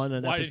an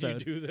why episode. Why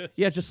did you do this?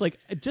 Yeah,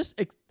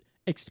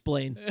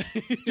 explain.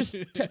 Just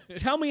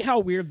tell me how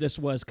weird this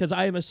was, because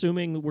I am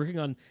assuming working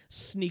on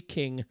Sneak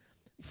King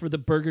for the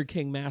Burger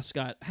King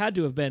mascot had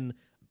to have been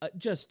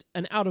just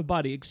an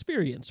out-of-body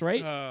experience,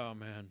 right? Oh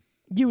man,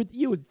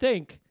 you would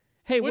think,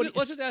 hey,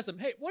 let's just ask them.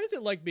 Hey, what is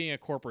it like being a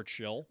corporate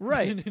shill?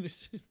 Right.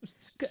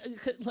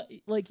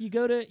 Like you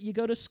go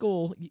to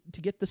school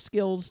to get the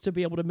skills to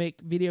be able to make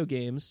video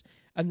games,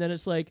 and then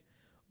it's like,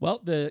 well,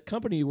 the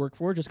company you work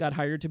for just got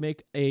hired to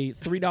make a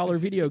 $3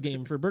 video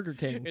game for Burger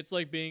King. It's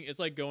like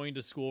going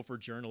to school for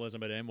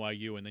journalism at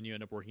NYU and then you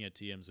end up working at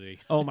TMZ.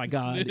 Oh my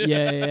God.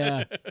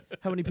 Yeah.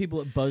 How many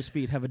people at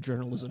BuzzFeed have a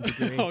journalism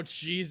degree? Oh,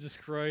 Jesus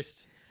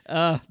Christ.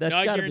 I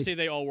guarantee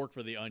they all work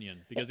for The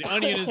Onion because The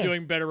Onion is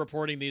doing better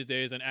reporting these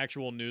days than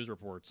actual news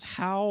reports.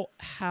 How?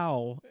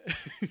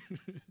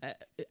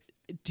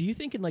 Do you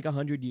think in like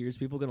 100 years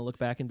people are going to look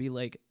back and be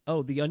like,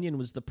 "Oh, The Onion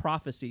was the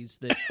prophecies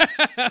that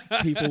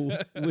people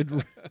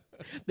would"?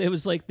 It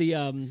was like the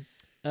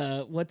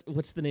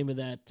what's the name of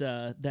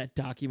that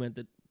document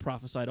that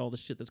prophesied all the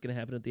shit that's going to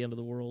happen at the end of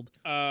the world?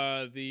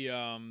 You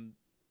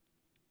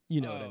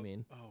know what I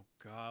mean? Oh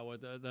God,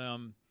 what the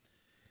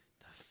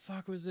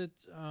fuck was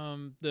it?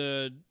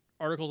 The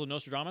articles of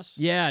Nostradamus.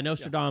 Yeah,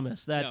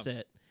 Nostradamus. That's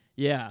it.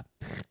 Yeah.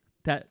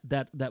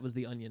 That was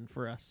The Onion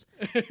for us.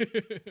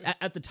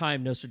 At the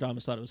time,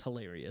 Nostradamus thought it was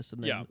hilarious,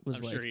 and then was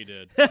I'm like, sure he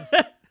did.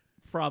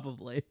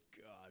 Probably.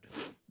 God,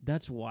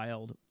 that's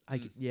wild. I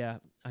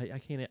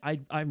can't.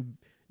 I'm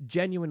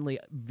genuinely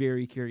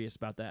very curious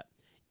about that.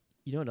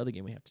 You know, another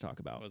game we have to talk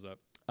about. What's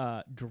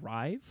up?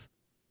 Drive.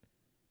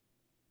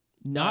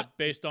 Not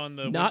based on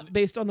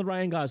the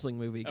Ryan Gosling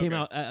movie. It came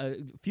out a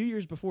few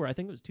years before. I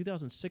think it was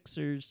 2006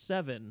 or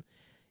 2007.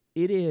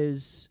 It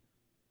is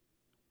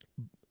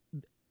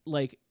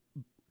like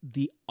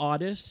the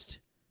oddest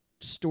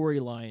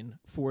storyline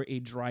for a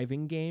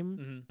driving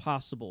game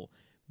possible,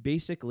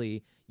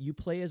 basically you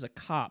play as a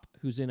cop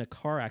who's in a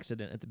car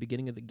accident at the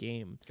beginning of the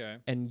game. Okay.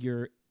 And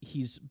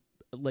he's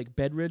like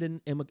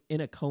bedridden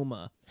in a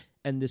coma,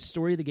 and the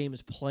story of the game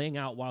is playing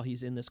out while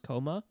he's in this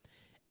coma,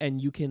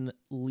 and you can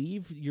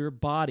leave your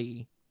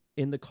body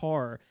in the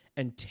car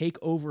and take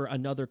over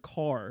another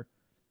car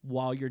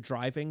while you're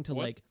driving to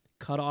like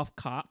cut off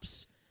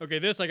cops. Okay,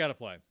 this I gotta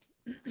play.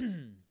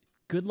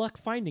 Good luck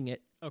finding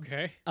it.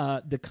 Okay.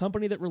 The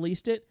company that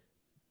released it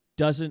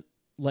doesn't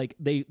like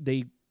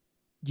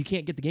you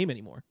can't get the game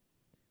anymore.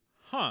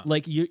 Huh.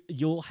 Like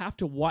you'll have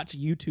to watch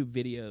YouTube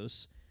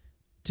videos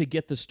to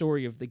get the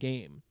story of the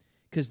game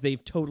because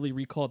they've totally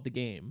recalled the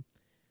game.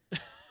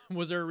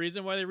 Was there a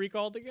reason why they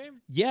recalled the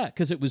game? Yeah,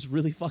 because it was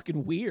really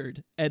fucking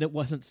weird and it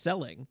wasn't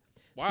selling.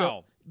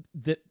 Wow.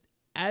 So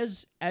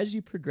as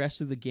you progress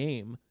through the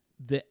game,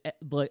 the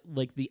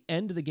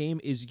end of the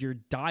game is you're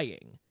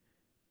dying.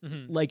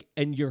 Mm-hmm. Like,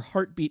 and your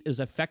heartbeat is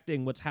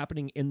affecting what's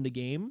happening in the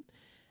game,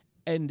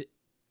 and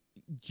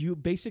you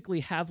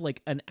basically have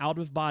like an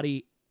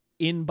out-of-body,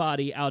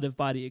 in-body,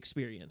 out-of-body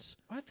experience.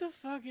 What the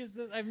fuck is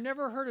this? I've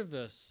never heard of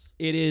this.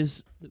 It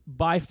is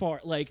by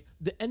far like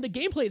the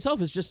gameplay itself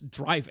is just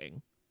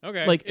driving.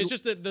 Okay, like it's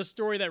just that the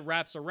story that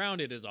wraps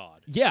around it is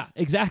odd. Yeah,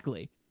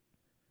 exactly.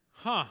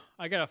 Huh?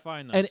 I gotta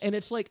find this. And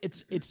it's like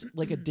it's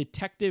like a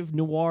detective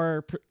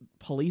noir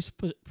police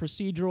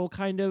procedural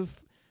kind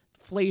of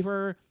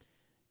flavor.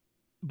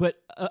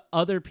 But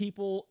other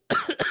people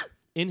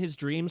in his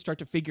dreams start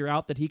to figure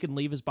out that he can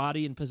leave his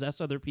body and possess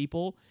other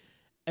people.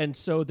 And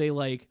so they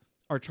like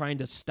are trying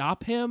to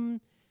stop him.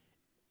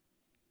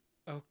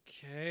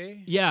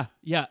 Okay. Yeah.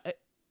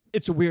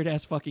 It's a weird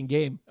ass fucking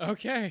game.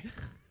 Okay.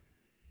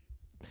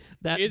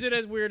 Is it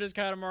as weird as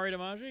Katamari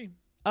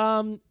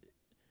Damacy?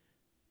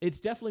 It's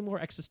definitely more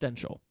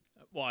existential.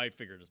 Well, I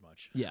figured as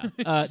much. Yeah.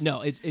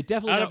 No, it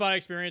definitely out of body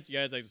experience.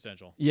 Yeah, it's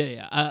existential.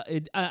 Yeah.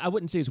 I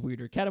wouldn't say it's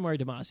weirder.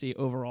 Katamari Damacy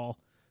overall,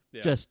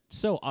 just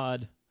so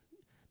odd.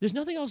 There's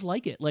nothing else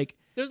like it. Like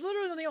there's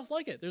literally nothing else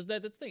like it. There's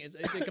that's the thing. It's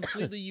a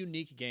completely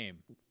unique game.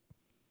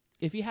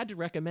 If you had to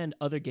recommend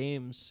other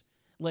games,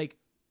 like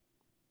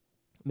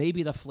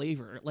maybe the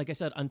flavor, like I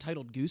said,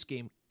 Untitled Goose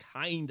Game,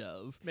 kind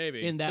of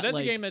maybe. In that, but that's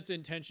like, a game that's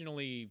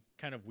intentionally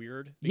kind of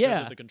weird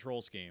because of the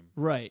control scheme.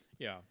 Right.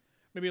 Yeah.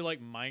 Maybe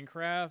like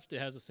Minecraft, it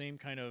has the same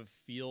kind of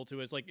feel to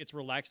it. It's like it's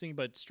relaxing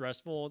but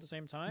stressful at the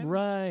same time.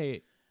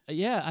 Right.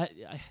 Yeah.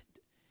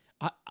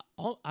 I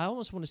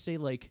almost want to say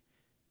like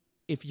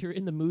if you're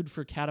in the mood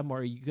for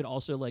Katamari, you could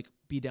also like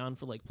be down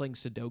for like playing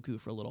Sudoku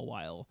for a little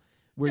while,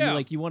 where you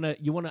like you want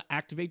to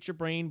activate your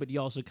brain, but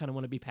you also kind of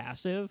want to be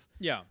passive.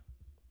 Yeah.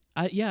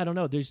 I don't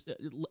know. There's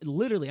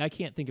literally I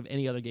can't think of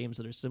any other games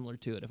that are similar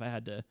to it. If I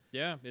had to.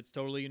 Yeah, it's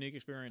totally unique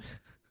experience.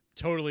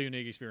 Totally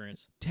unique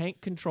experience.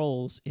 Tank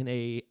controls in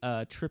a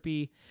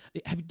trippy.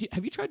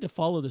 Have you tried to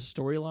follow the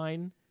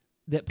storyline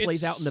that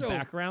plays out in the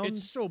background?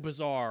 It's so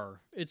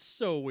bizarre. It's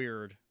so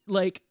weird.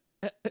 Like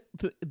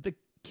the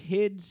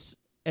kids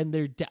and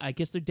I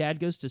guess their dad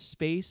goes to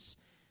space.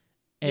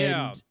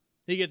 And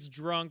he gets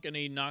drunk and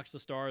he knocks the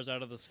stars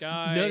out of the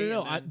sky.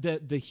 No.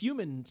 The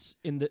humans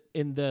in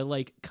the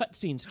like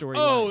cutscene story.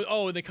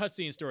 Oh, in the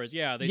cutscene stories.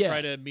 Yeah, they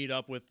try to meet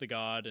up with the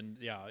god, and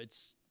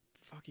it's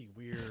fucking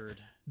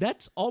weird.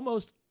 That's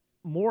almost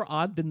more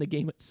odd than the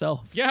game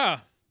itself. Yeah.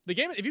 The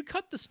game, if you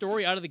cut the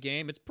story out of the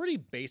game, it's a pretty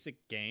basic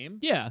game.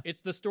 Yeah.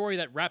 It's the story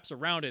that wraps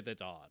around it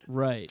that's odd.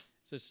 Right.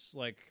 So it's just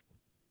like,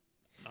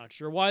 not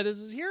sure why this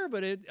is here,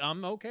 but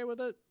I'm okay with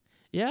it.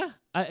 Yeah.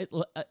 I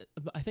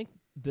think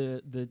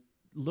the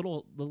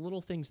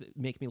little things that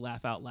make me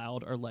laugh out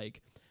loud are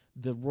like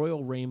the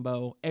Royal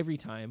Rainbow. Every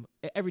time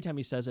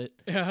he says it,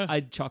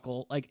 I'd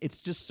chuckle. Like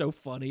it's just so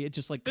funny. It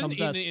just like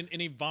comes out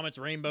and he vomits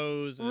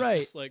rainbows. And right.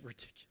 It's just like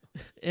ridiculous.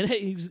 And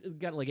he's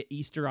got like an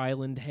Easter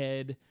Island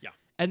head. Yeah.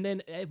 And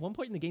then at one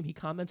point in the game, he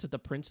comments that the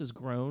prince has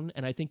grown,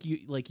 and I think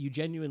you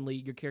genuinely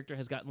your character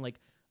has gotten like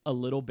a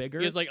little bigger.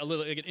 He's like an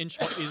inch.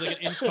 He's like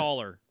an inch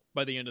taller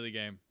by the end of the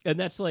game. And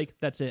that's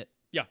it.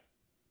 Yeah.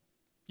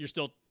 You're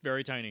still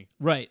very tiny.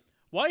 Right.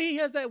 Why he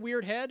has that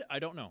weird head, I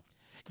don't know.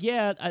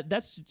 Yeah,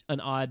 that's an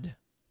odd.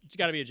 It's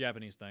got to be a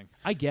Japanese thing,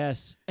 I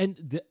guess.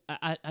 And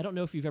I don't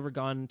know if you've ever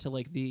gone to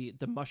like the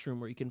mushroom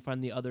where you can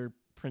find the other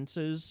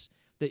princes.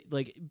 That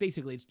like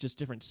basically it's just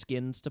different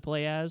skins to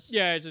play as.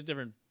 Yeah, it's just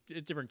different.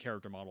 It's different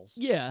character models.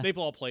 Yeah, they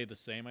all play the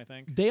same. I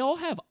think they all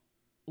have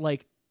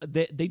like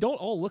they don't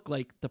all look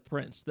like the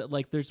prince. That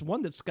like there's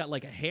one that's got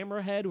like a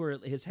hammer head where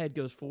his head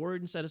goes forward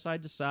instead of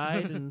side to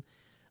side, and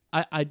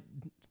I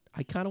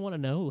kind of want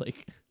to know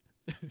like.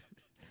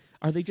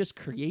 Are they just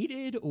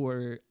created,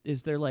 or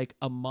is there like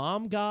a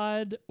mom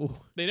god?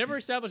 They never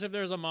established if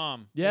there's a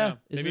mom. Yeah.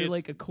 Is there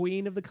like a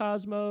queen of the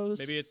cosmos?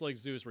 Maybe it's like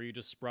Zeus, where you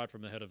just sprout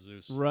from the head of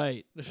Zeus.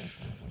 Right.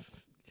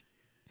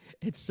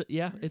 It's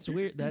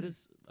weird. That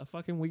is a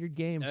fucking weird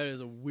game. That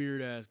is a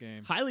weird ass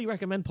game. Highly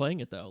recommend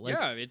playing it though. Like,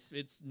 yeah,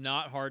 it's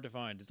not hard to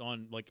find. It's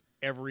on like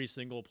every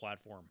single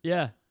platform.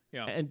 Yeah.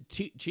 Yeah, and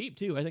cheap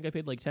too. I think I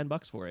paid like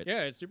 $10 for it.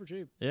 Yeah, it's super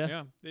cheap.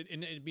 Yeah.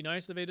 It'd be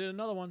nice if they did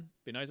another one.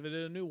 Be nice if they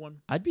did a new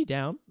one. I'd be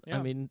down. Yeah.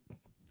 I mean,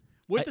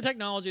 With the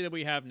technology that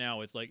we have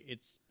now, it's like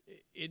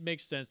it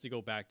makes sense to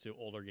go back to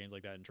older games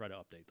like that and try to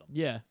update them.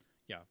 Yeah.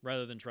 Yeah,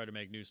 rather than try to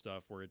make new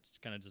stuff where it's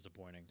kind of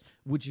disappointing.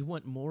 Would you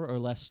want more or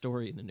less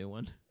story in the new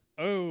one?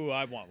 Oh,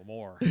 I want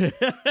more.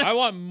 I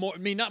want more. I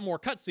mean, not more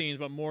cutscenes,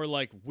 but more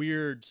like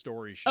weird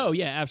story shit. Oh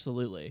yeah,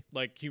 absolutely.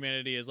 Like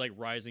humanity is like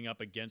rising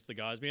up against the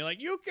gods, being like,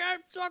 "You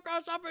can't suck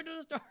us up into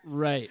the stars."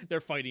 Right.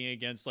 They're fighting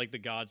against like the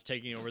gods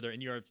taking over there,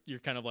 and you're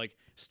kind of like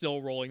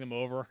still rolling them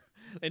over.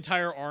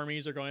 Entire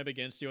armies are going up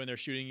against you, and they're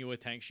shooting you with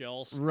tank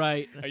shells.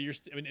 Right.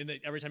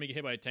 Every time you get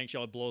hit by a tank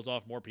shell, it blows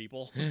off more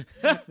people.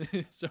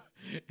 So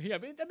yeah,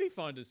 that'd be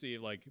fun to see.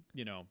 Like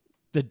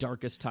the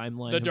darkest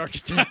timeline. The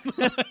darkest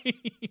timeline.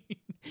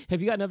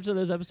 Have you gotten up to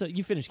those episodes?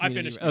 You finished Community.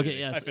 I finished Community. Okay,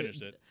 yes. I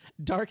finished it.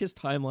 Darkest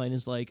timeline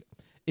is like,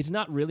 it's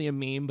not really a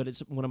meme, but it's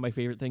one of my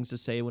favorite things to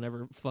say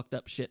whenever fucked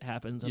up shit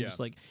happens. I'm just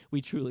like, we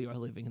truly are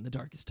living in the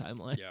darkest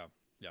timeline.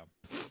 Yeah.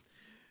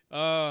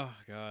 Oh,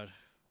 God.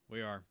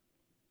 We are.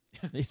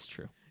 It's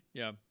true.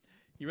 Yeah.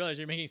 You realize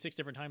you're making 6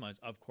 different timelines.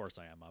 Of course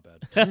I am, my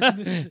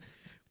bad.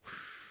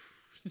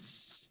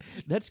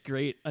 That's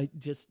great.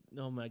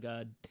 Oh my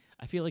God.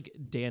 I feel like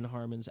Dan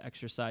Harmon's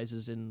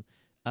exercises in...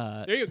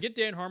 there you go. Get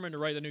Dan Harmon to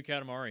write the new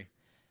Katamari.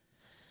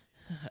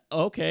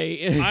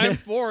 Okay. I'm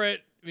for it.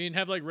 I mean,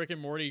 have like Rick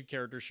and Morty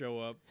characters show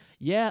up.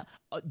 Yeah.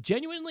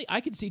 Genuinely, I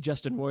could see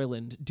Justin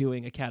Roiland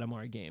doing a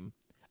Katamari game.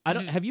 I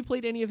don't. Have you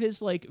played any of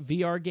his like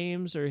VR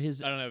games or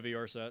his? I don't have a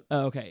VR set.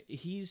 Oh, okay.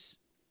 He's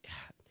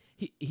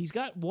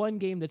got one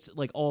game that's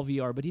like all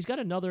VR, but he's got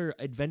another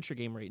adventure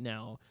game right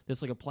now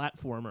that's like a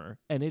platformer,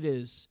 and it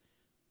is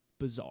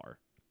bizarre.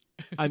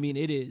 I mean,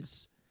 it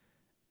is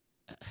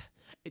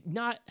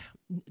not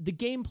the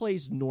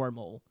gameplay's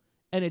normal,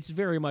 and it's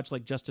very much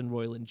like Justin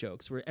Roiland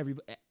jokes, where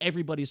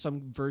everybody's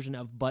some version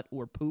of butt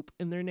or poop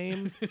in their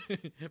name.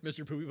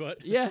 Mr. Poopy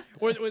Butt. Yeah,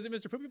 or was it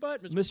Mr. Poopy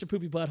Butt? Mr.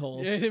 Poopy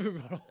Butthole. Yeah,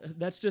 Butthole.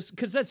 That's just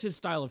because that's his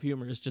style of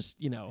humor. Is just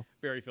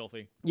very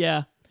filthy.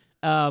 Yeah.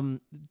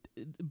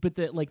 But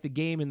the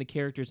game and the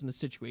characters and the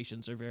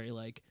situations are very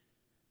like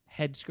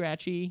head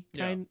scratchy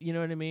kind. You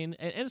know what I mean?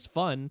 And it's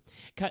fun.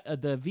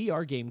 The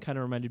VR game kind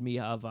of reminded me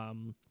of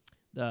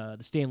the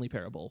Stanley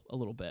Parable a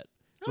little bit,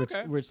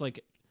 where it's like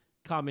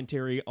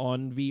commentary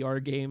on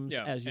VR games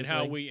as you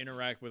how we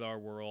interact with our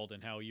world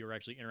and how you're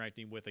actually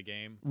interacting with a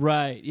game.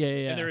 Right. Yeah.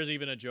 And there is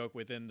even a joke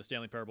within the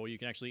Stanley Parable. You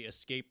can actually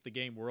escape the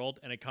game world,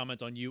 and it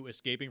comments on you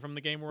escaping from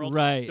the game world.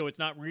 Right. So it's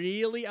not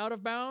really out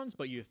of bounds,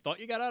 but you thought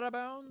you got out of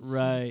bounds.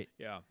 Right.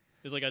 Yeah.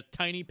 There's like a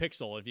tiny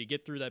pixel. If you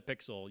get through that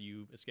pixel,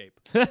 you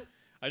escape.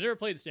 I've never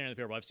played the Stanley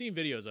Parable. I've seen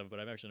videos of it, but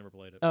I've actually never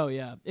played it. Oh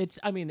yeah, it's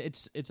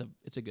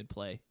a good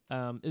play.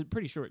 It's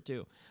pretty short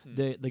too.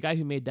 The guy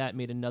who made that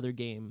made another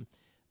game.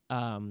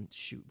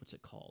 What's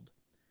it called?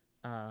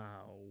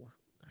 I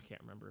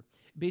can't remember.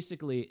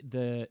 Basically,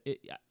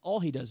 all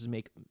he does is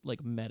make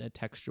like meta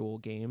textual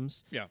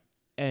games. Yeah.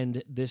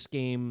 And this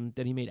game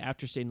that he made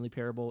after Stanley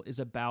Parable is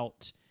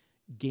about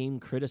game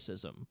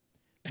criticism,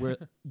 where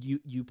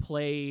you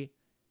play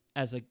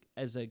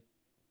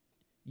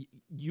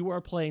you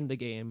are playing the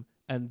game,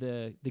 and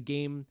the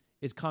game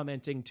is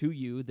commenting to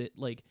you that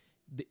like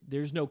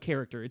there's no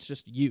character, it's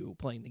just you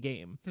playing the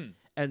game.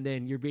 And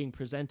then you're being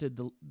presented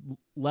the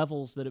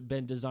levels that have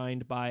been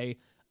designed by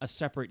a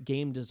separate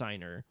game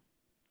designer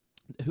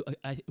who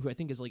I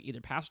think is like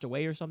either passed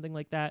away or something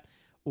like that,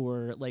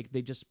 or like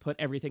they just put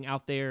everything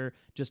out there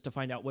just to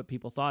find out what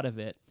people thought of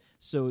it.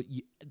 So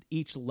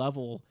each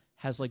level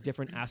has like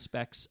different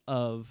aspects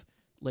of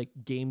like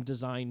game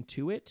design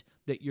to it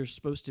that you're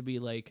supposed to be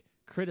like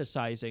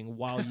criticizing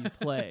while you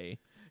play.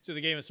 So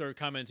the game is sort of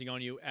commenting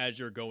on you as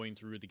you're going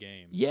through the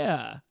game.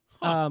 Yeah.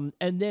 And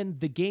then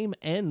the game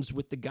ends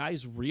with the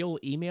guy's real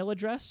email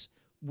address,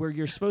 where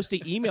you're supposed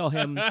to email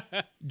him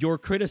your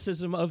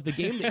criticism of the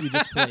game that you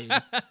just played.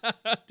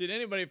 Did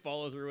anybody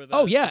follow through with that?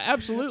 Oh yeah,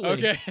 absolutely.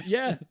 Okay.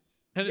 Yeah.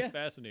 That is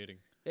fascinating.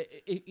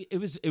 It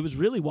was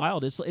really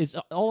wild. It's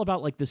all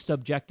about like the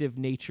subjective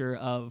nature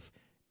of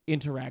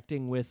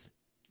interacting with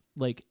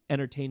like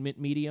entertainment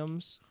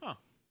mediums. Huh.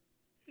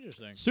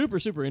 Interesting. Super,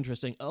 super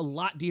interesting. A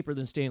lot deeper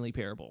than Stanley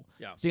Parable.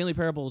 Yeah. Stanley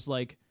Parable is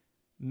like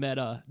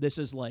meta. This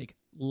is like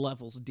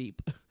levels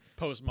deep.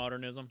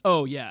 Postmodernism.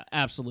 Oh, yeah,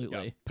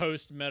 absolutely. Yeah.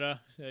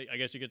 Post-meta, I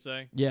guess you could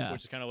say. Yeah.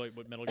 Which is kind of like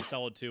what Metal Gear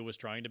Solid 2 was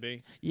trying to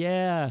be.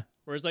 Yeah.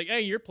 Where it's like,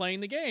 hey, you're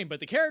playing the game, but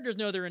the characters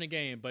know they're in a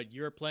game, but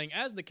you're playing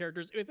as the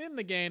characters within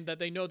the game that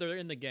they know they're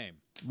in the game.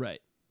 Right.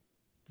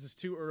 This is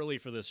too early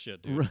for this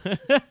shit, dude.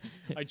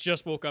 I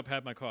just woke up,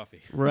 had my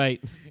coffee.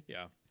 Right.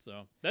 Yeah.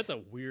 So that's a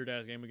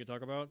weird-ass game we could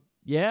talk about.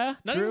 Yeah,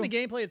 Not true. even the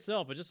gameplay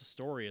itself, but just the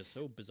story is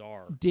so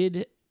bizarre.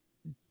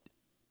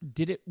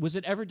 Was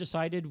it ever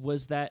decided,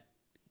 was that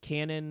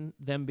canon,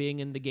 them being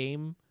in the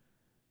game?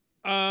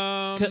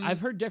 'Cause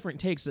I've heard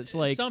different takes. It's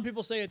like some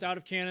people say it's out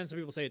of canon, some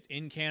people say it's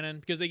in canon,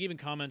 because they even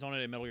comment on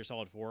it in Metal Gear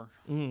Solid 4.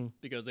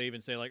 Because they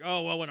even say like,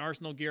 oh, well, when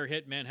Arsenal Gear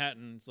hit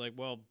Manhattan, it's like,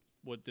 well,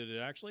 what did it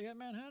actually hit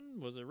Manhattan?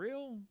 Was it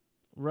real?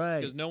 Right.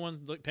 Because no one's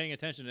paying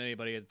attention to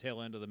anybody at the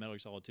tail end of the Metal Gear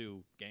Solid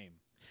 2 game.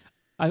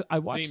 I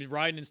So watched.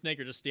 Raiden and Snake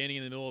are just standing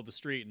in the middle of the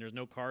street, and there's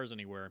no cars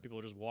anywhere, and people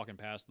are just walking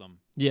past them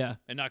Yeah.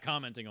 and not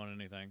commenting on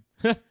anything.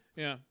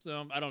 Yeah,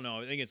 so I don't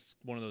know. I think it's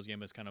one of those games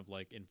that's kind of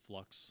like in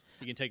flux.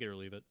 You can take it or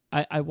leave it.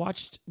 I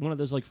watched one of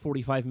those like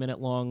 45-minute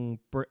long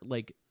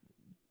like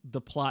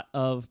the plot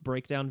of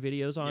breakdown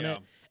videos on Yeah. it,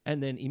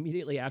 and then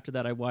immediately after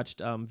that I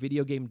watched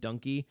Video Game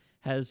Donkey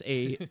has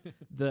a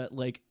the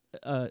like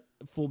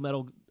Full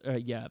Metal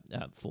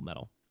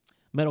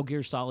Metal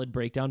Gear Solid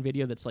breakdown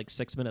video that's like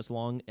 6 minutes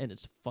long, and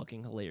it's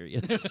fucking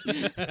hilarious.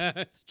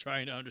 It's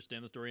trying to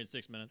understand the story in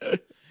 6 minutes.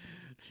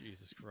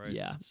 Jesus Christ.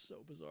 Yeah. It's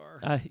so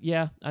bizarre.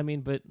 Yeah, I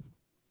mean, but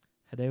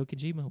Hideo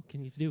Kojima, what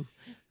can you do?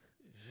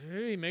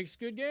 He makes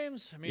good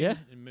games. Yeah.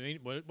 I mean,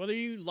 whether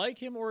you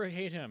like him or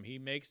hate him, he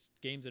makes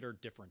games that are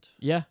different.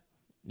 Yeah.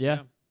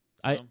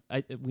 So,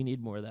 We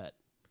need more of that.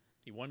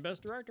 he won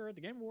Best Director at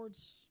the Game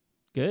Awards.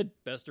 Good.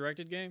 Best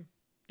Directed Game.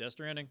 Death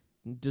Stranding.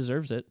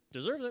 Deserves it.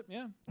 Deserves it,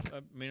 yeah.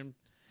 I mean,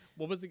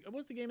 what was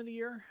the game of the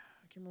year?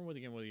 I can't remember what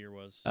the game of the year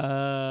was.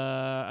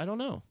 I don't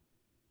know.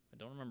 I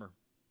don't remember.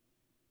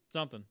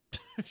 Something.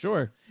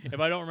 Sure. If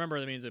I don't remember,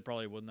 that means it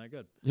probably wasn't that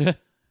good. Yeah.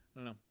 I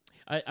don't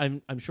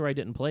know. I'm sure I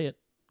didn't play it.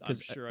 I'm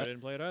sure I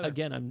didn't play it either.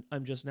 Again,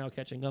 I'm just now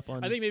catching up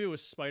on. I think maybe it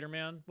was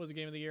Spider-Man was the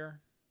game of the year.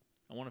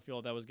 I want to feel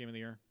like that was game of the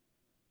year.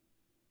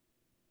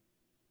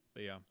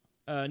 But yeah.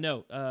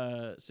 No.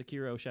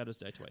 Sekiro: Shadows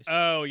Die Twice.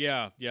 Oh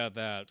yeah,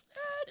 that.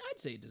 I'd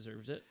say it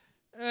deserves it.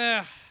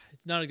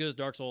 It's not as good as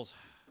Dark Souls.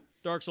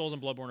 Dark Souls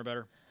and Bloodborne are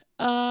better.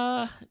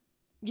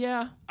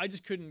 Yeah. I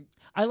just couldn't.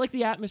 I like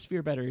the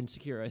atmosphere better in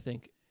Sekiro, I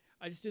think.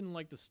 I just didn't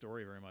like the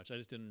story very much. I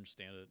just didn't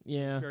understand it. Yeah.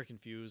 I was very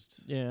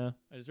confused. Yeah.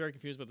 I was very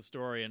confused about the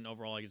story, and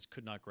overall, I just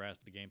could not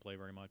grasp the gameplay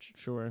very much.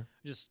 Sure.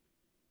 Just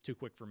too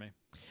quick for me.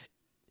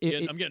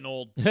 I'm I'm getting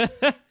old.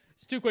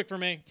 It's too quick for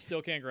me.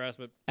 Still can't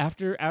grasp it.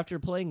 after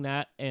playing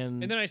that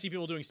and then I see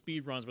people doing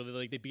speed runs where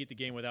they beat the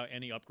game without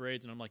any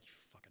upgrades, and I'm like, you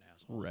fucking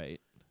asshole.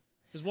 right.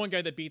 There's one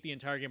guy that beat the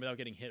entire game without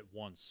getting hit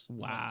once. I'm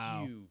like,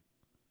 Wow.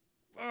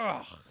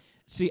 Ugh.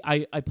 See,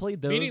 I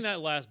played those. Beating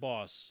that last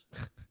boss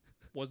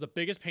was the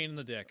biggest pain in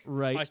the dick.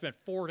 Right. I spent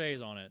 4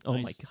 days on it. Oh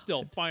and my I God.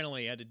 Still,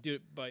 finally, had to do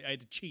it, but I had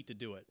to cheat to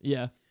do it.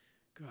 Yeah.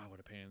 God, what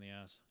a pain in the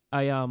ass.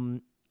 I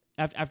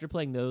after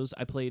playing those,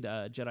 I played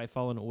Jedi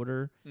Fallen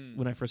Order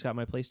when I first got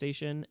my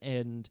PlayStation,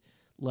 and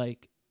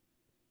like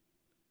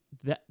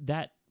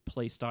that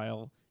play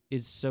style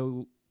is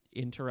so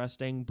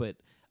interesting, but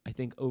I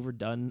think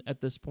overdone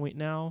at this point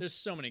now. There's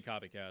so many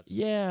copycats.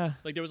 Yeah.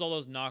 Like, there was all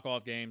those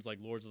knockoff games like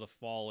Lords of the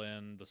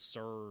Fallen, The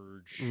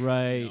Surge.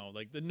 Right. You know,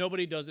 like,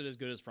 nobody does it as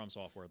good as From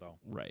Software, though.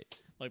 Right.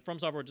 Like, From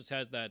Software just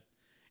has that.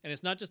 And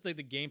it's not just like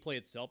the gameplay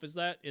itself is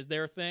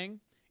their thing.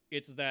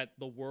 It's that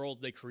the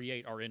worlds they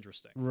create are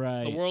interesting.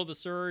 Right. The world of The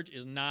Surge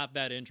is not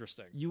that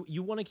interesting.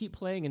 You want to keep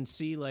playing and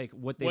see like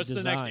what they What's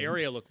designed. the next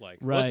area look like?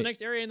 Right. What's the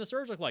next area in The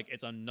Surge look like?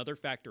 It's another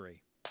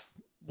factory.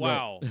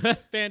 Wow. Right.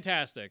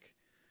 Fantastic.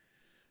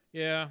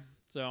 Yeah.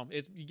 So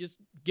you just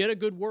get a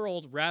good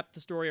world, wrap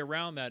the story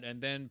around that, and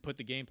then put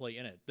the gameplay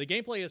in it. The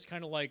gameplay is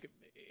kind of like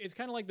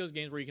those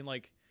games where you can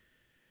like,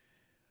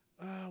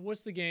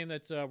 what's the game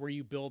that's where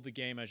you build the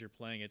game as you're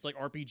playing it? It's like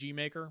RPG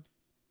Maker.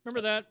 Remember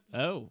that?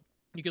 Oh.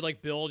 You could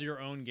like build your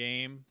own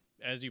game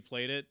as you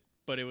played it,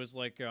 but it was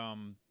like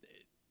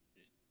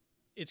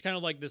it's kind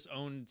of like this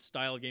own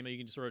style game that you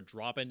can just sort of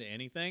drop into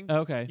anything.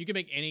 Okay. You can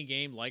make any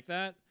game like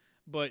that,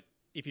 but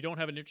if you don't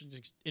have an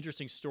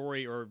interesting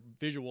story or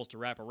visuals to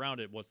wrap around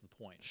it, what's the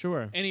point?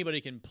 Sure. Anybody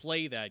can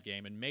play that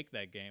game and make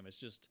that game. It's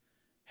just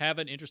have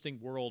an interesting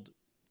world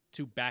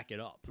to back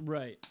it up.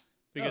 Right.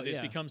 Because it's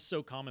yeah. become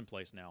so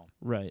commonplace now.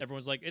 Right.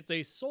 Everyone's like, it's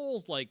a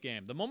Souls-like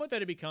game. The moment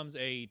that it becomes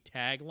a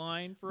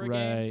tagline for a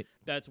game, Right.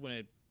 that's when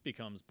it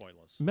becomes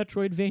pointless.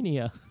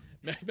 Metroidvania.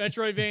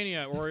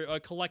 Metroidvania or a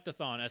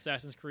collectathon,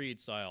 Assassin's Creed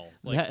style.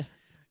 It's like,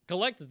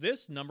 collect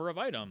this number of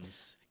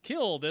items,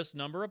 kill this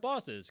number of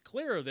bosses,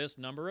 clear this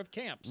number of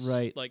camps.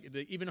 Right. Like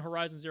even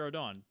Horizon Zero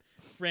Dawn,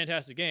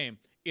 fantastic game.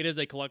 It is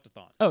a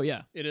collectathon. Oh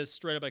yeah. It is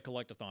straight up a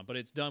collectathon, but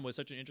it's done with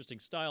such an interesting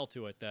style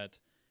to it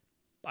that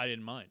I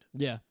didn't mind.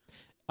 Yeah.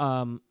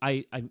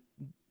 I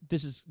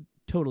this is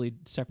totally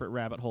separate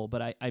rabbit hole,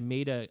 but I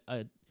made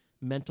a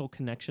mental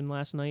connection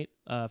last night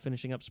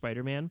finishing up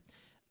Spider-Man.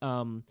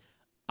 I'm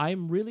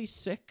really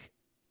sick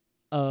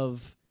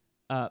of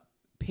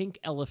pink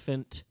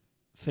elephant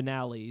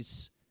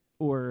finales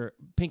or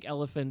pink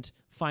elephant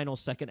final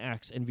second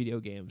acts in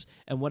video games.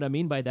 And what I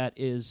mean by that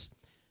is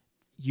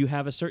you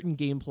have a certain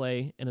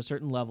gameplay and a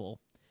certain level,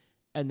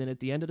 and then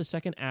at the end of the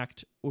second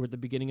act or the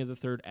beginning of the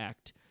third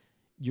act,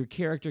 your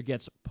character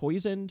gets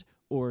poisoned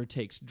or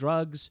takes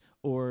drugs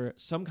or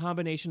some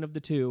combination of the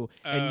two,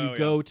 and you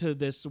go to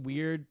this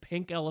weird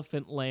pink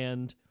elephant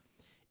land.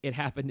 It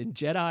happened in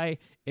Jedi.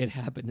 It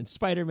happened in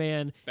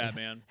Spider-Man.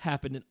 Batman. It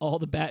happened in all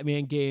the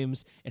Batman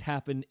games. It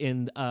happened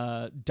in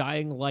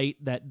Dying Light,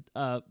 that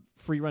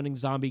free-running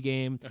zombie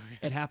game.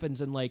 It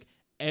happens in like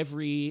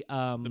every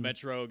the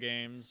Metro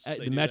games.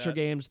 the Metro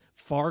games.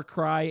 Far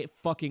Cry.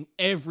 Fucking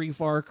every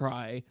Far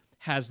Cry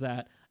has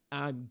that.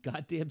 I'm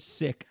goddamn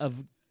sick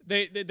of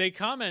They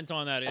comment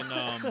on that in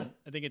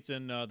I think it's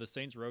in the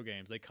Saints Row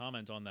games. They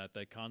comment on that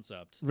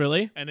concept.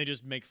 Really? And they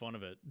just make fun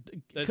of it.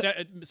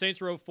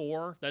 Saints Row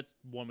 4, that's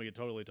one we could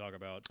totally talk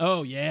about.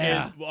 Oh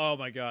yeah. Oh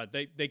my god.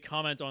 They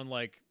comment on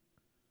like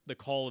the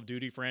Call of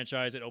Duty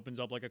franchise. It opens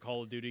up like a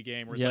Call of Duty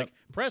game where it's like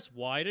press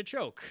Y to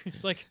choke.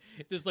 It's like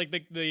just like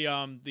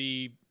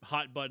the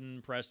hot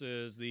button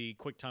presses, the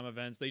quick time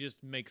events. They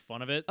just make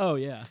fun of it. Oh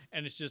yeah.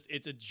 And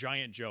it's a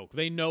giant joke.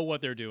 They know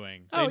what they're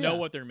doing. Oh, they know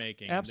what they're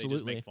making. Absolutely. They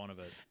just make fun of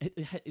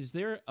it. Is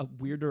there a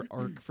weirder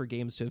arc for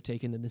games to have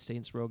taken than the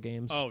Saints Row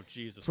games? Oh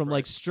Jesus! From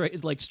Christ. straight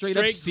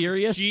up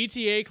serious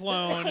GTA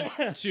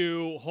clone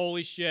to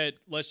holy shit,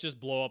 let's just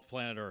blow up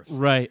planet Earth.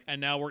 Right.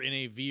 And now we're in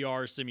a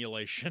VR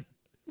simulation.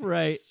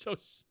 Right. It's so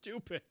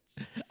stupid.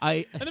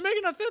 And they're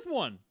making a fifth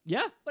one.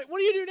 Yeah. Like, what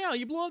do you do now?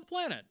 You blow up the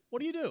planet. What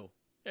do you do?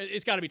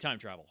 It's got to be time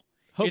travel.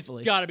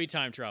 Hopefully. It's got to be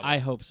time travel. I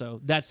hope so.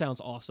 That sounds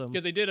awesome.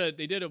 Because they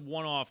did a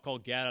one-off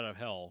called Gat Out of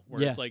Hell,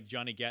 where it's like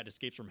Johnny Gat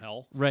escapes from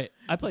hell. Right.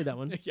 I played that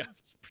one. Yeah,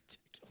 it's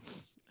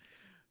ridiculous.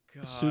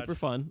 God. Super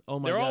fun. Oh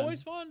my god. They're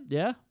always fun.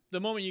 Yeah. The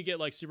moment you get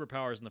like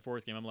superpowers in the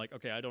fourth game, I'm like,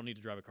 okay, I don't need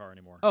to drive a car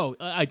anymore. Oh,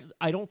 I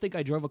don't think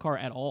I drove a car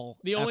at all.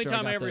 The only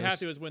time I ever have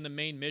to is when the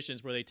main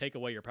missions where they take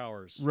away your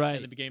powers. Right.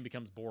 And the game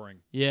becomes boring.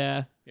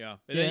 Yeah. Yeah.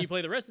 And then you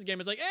play the rest of the game,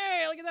 it's like,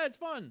 hey, look at that, it's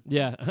fun.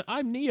 Yeah.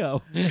 I'm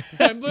Neo.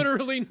 I'm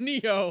literally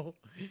Neo.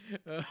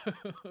 Oh,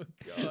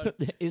 God.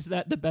 Is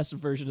that the best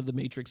version of the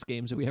Matrix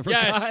games that we ever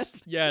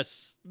Yes. got?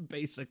 Yes.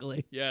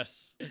 Basically.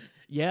 Yes.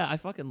 Yeah, I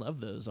fucking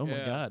love those. Oh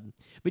my god.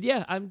 But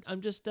yeah,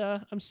 I'm just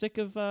I'm sick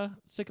of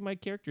my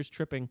characters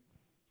tripping.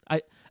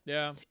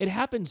 It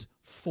happens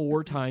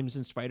 4 times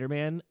in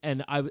Spider-Man,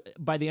 and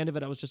by the end of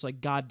it I was just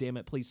like, god damn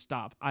it, please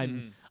stop. I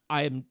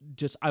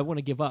want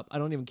to give up. I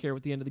don't even care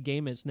what the end of the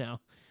game is now.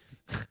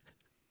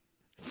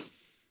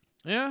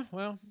 Yeah,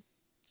 well,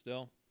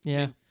 still. Yeah.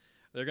 I mean,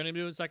 they're going to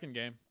do a second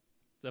game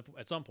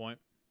at some point.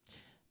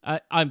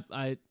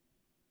 I'd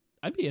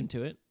be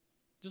into it.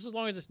 Just as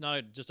long as it's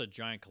not just a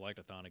giant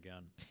collectathon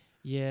again.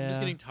 Yeah. I'm just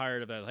getting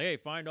tired of that. Hey,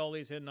 find all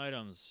these hidden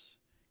items.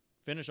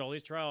 Finish all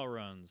these trial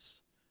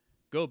runs.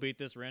 Go beat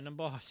this random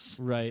boss.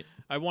 Right.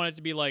 I want it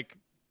to be like,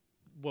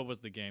 what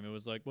was the game? It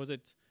was like, was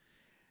it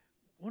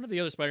one of the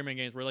other Spider-Man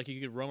games where like you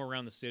could roam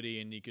around the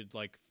city and you could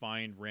like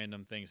find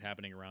random things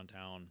happening around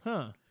town?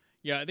 Huh.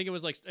 Yeah, I think it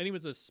was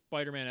the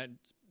Spider-Man,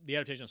 the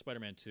adaptation of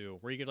Spider-Man 2,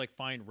 where you could like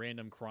find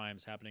random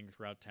crimes happening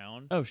throughout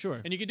town. Oh, sure.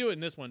 And you could do it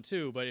in this one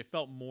too, but it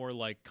felt more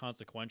like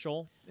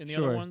consequential in the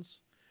Sure. other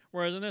ones.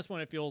 Whereas in this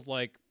one, it feels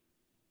like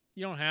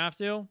you don't have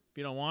to if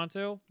you don't want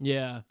to.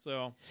 Yeah.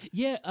 So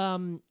yeah.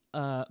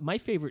 My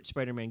favorite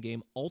Spider-Man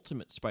game,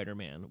 Ultimate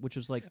Spider-Man, which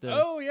was like the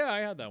I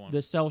had that one,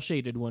 the cell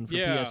shaded one for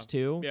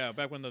PS2. Yeah,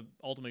 back when the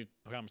Ultimate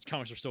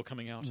comics were still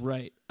coming out.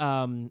 Right.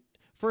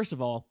 First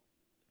of all,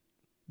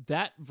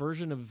 that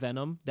version of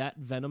Venom, that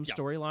Venom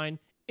storyline,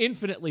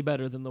 infinitely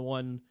better than the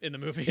one in the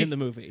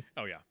movie.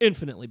 Oh yeah,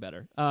 infinitely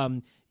better.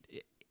 And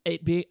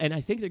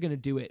I think they're going to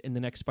do it in the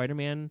next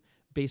Spider-Man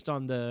based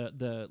on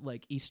the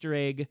like Easter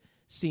egg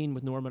scene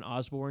with Norman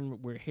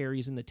Osborn where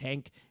Harry's in the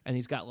tank and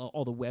he's got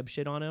all the web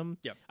shit on him.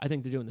 Yep. I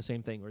think they're doing the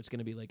same thing where it's going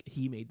to be like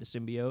he made the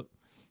symbiote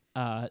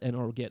and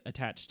it'll get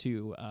attached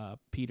to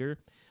Peter.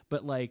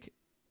 But like,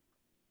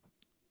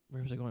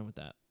 where was I going with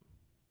that?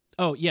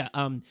 Oh yeah,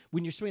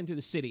 when you're swinging through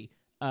the city,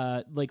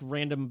 there'd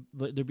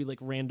be like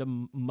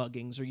random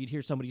muggings, or you'd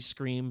hear somebody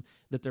scream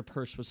that their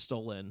purse was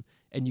stolen,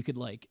 and you could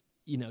like,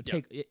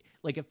 take it,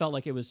 like it felt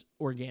like it was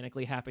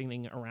organically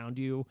happening around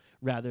you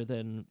rather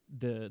than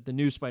the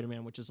new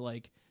Spider-Man, which is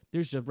like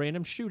there's a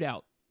random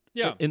shootout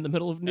in the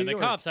middle of New York. And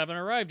the cops haven't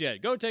arrived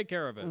yet. Go take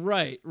care of it.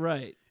 Right.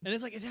 And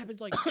it's like it happens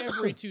like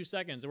every 2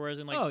 seconds, whereas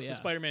in like the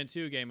Spider-Man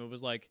 2 game, it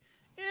was like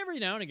every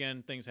now and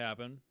again things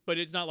happen, but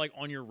it's not like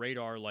on your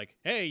radar like,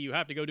 hey, you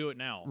have to go do it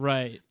now.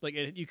 Right. Like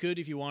you could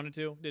if you wanted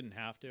to, didn't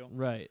have to.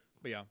 Right.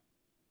 But yeah.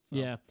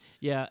 So.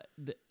 Yeah.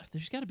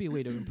 There's got to be a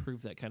way to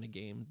improve that kind of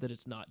game that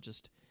it's not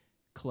just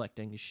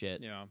collecting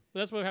shit. Yeah. But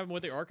that's what happened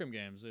with the Arkham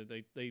games.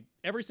 They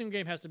every single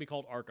game has to be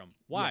called Arkham.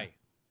 Why? Yeah.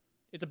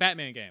 It's a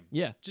Batman game.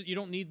 Yeah. You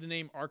don't need the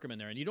name Arkham in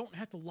there, and you don't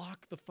have to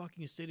lock the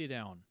fucking city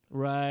down.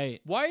 Right.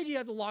 Why do you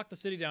have to lock the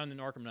city down in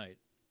Arkham Knight?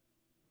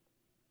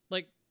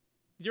 Like,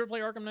 did you ever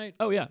play Arkham Knight?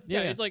 Oh yeah.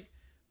 It's like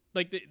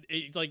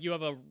you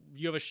have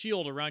a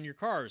shield around your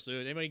car, so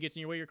if anybody gets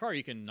in your way of your car,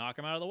 you can knock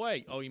them out of the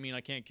way. Oh, you mean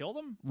I can't kill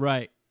them?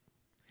 Right.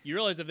 You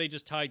realize if they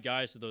just tied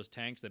guys to those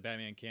tanks, that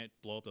Batman can't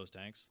blow up those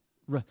tanks.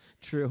 Right.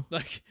 True.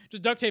 Like,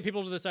 just duct tape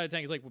people to the side of the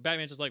tank. It's like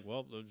Batman's just like,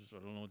 well, I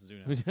don't know what to do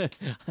now.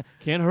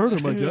 Can't hurt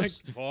him, I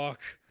guess.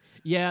 Fuck.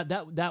 Yeah,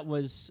 that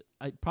was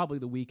probably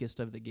the weakest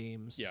of the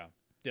games. Yeah,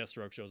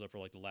 Deathstroke shows up for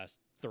like the last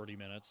 30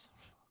 minutes.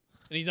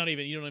 And you don't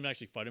even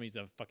actually fight him. He's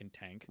a fucking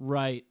tank.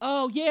 Right.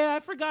 Oh, yeah, I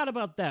forgot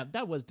about that.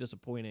 That was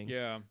disappointing.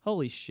 Yeah.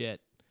 Holy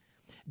shit.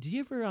 Do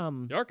you ever...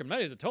 The Arkham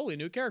Knight is a totally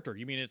new character.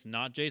 You mean it's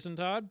not Jason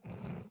Todd?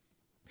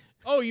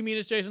 Oh, you mean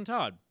it's Jason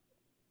Todd?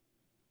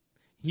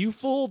 You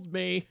fooled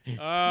me. Sure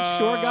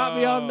got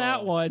me on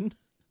that one.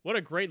 What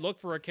a great look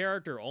for a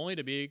character, only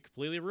to be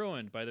completely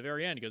ruined by the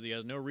very end because he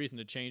has no reason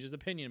to change his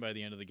opinion by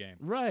the end of the game.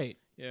 Right.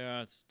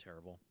 Yeah, it's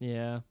terrible.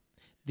 Yeah.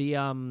 The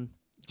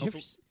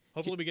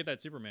Hopefully we get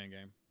that Superman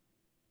game.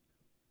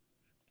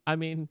 I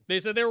mean, They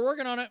said they were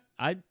working on it.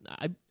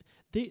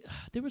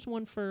 There was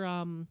one for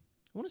I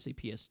want to say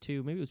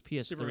PS2, maybe it was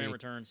PS3. Superman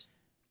Returns.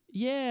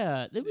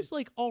 Yeah, it was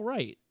like all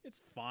right. It's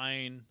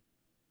fine.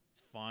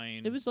 It's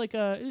fine. It was like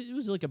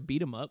a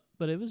beat 'em up,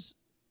 but it was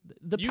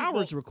the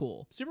powers were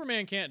cool.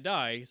 Superman can't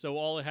die, so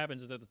all that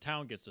happens is that the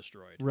town gets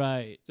destroyed.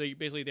 Right. So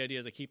basically the idea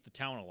is to keep the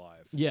town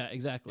alive. Yeah,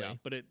 exactly. Yeah,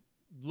 but it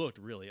looked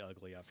really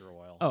ugly after a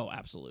while. Oh,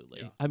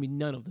 absolutely. Yeah. I mean,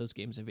 none of those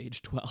games have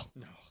aged well.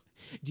 No.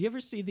 Do you ever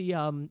see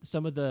the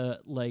some of the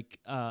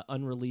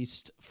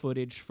unreleased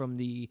footage from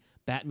the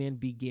Batman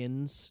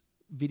Begins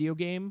video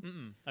game?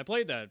 Mm-mm. I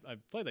played that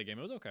game.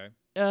 It was okay.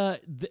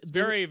 It's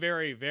Very,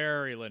 very,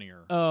 very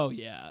linear. Oh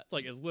yeah,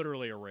 It's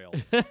literally a rail.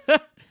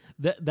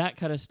 that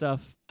kind of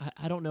stuff.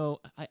 I don't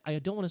know. I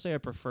don't want to say I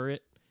prefer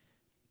it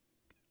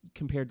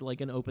compared to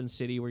like an open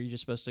city where you're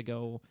just supposed to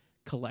go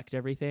collect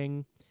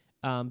everything.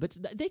 But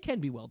they can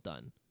be well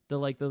done.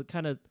 The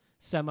kind of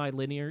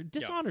semi-linear.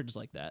 Dishonored's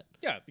like that.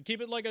 Yeah,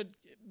 keep it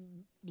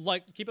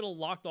keep it a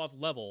locked off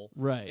level,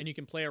 Right. And you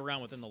can play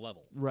around within the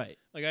level. Right.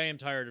 Like I am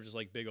tired of just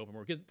like big open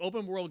world because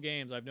open world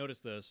games. I've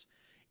noticed this.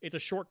 It's a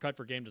shortcut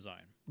for game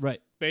design. Right.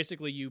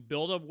 Basically, you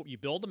build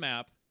the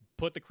map,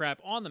 put the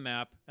crap on the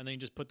map, and then you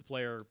just put the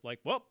player like,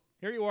 well,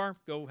 here you are,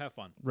 go have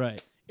fun.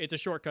 Right. It's a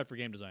shortcut for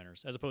game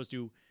designers as opposed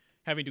to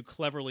having to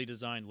cleverly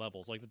design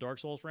levels. Like the Dark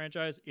Souls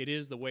franchise, it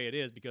is the way it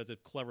is because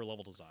of clever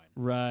level design.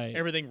 Right.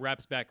 Everything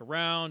wraps back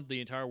around. The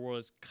entire world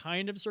is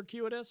kind of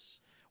circuitous,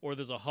 or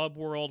there's a hub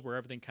world where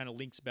everything kind of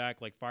links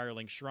back, like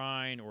Firelink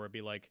Shrine, or it'd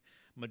be like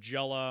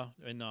Magella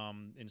in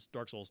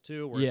Dark Souls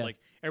 2, where it's like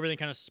everything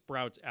kind of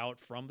sprouts out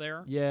from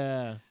there.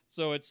 Yeah.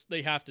 So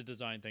they have to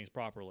design things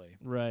properly.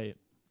 Right.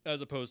 As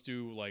opposed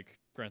to like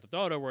Grand Theft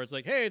Auto, where it's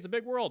like, hey, it's a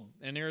big world,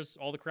 and here's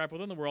all the crap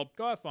within the world.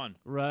 Go have fun.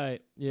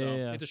 Right. Yeah.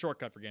 So it's a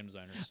shortcut for game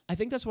designers. I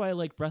think that's why I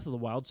like Breath of the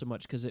Wild so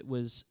much because it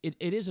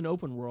is an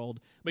open world,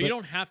 but you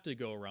don't have to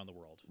go around the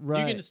world.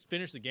 Right. You can just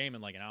finish the game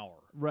in like an hour,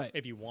 right,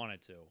 if you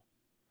wanted to.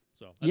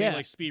 So I think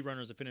like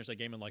speedrunners that finish that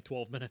game in like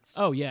 12 minutes.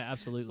 Oh yeah,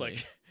 absolutely.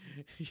 Like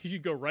you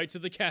go right to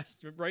the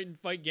cast, right and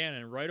fight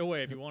Ganon right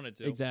away if you wanted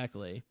to.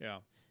 Exactly. Yeah.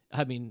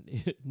 I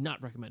mean,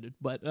 not recommended,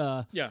 but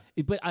yeah.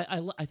 But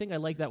I think I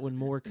like that one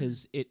more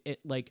because it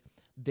like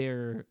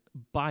they're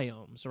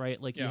biomes, right?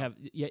 Like you have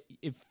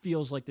it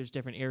feels like there's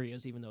different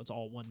areas even though it's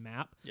all one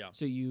map. Yeah.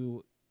 So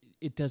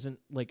it doesn't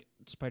like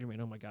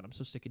Spider-Man. Oh my god, I'm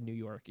so sick of New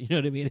York. You know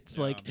what I mean? It's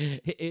like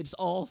it's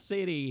all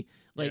city,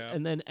 like,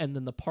 and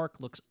then the park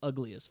looks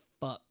ugly as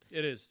fuck.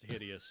 It is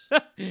hideous.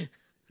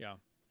 Yeah.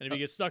 And if you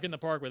get stuck in the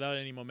park without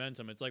any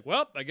momentum, it's like,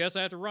 well, I guess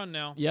I have to run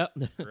now. Yep.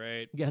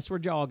 Great. Guess we're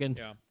jogging.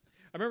 Yeah.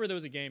 I remember there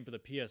was a game for the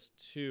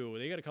PS2.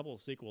 They got a couple of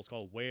sequels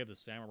called Way of the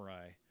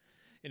Samurai.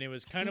 And it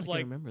was kind of like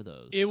I remember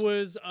those. It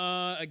was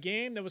a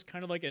game that was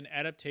kind of like an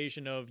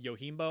adaptation of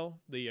Yojimbo,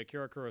 the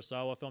Akira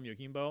Kurosawa film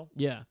Yojimbo.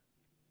 Yeah.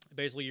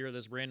 Basically, you're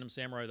this random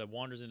samurai that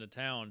wanders into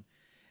town,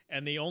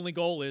 and the only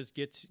goal is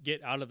get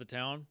out of the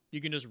town.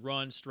 You can just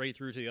run straight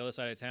through to the other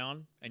side of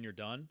town, and you're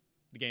done.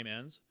 The game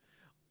ends.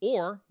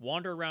 Or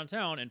wander around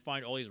town and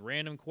find all these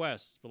random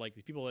quests for like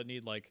the people that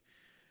need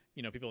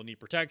people that need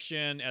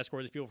protection,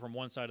 escort these people from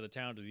one side of the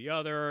town to the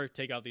other,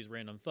 take out these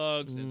random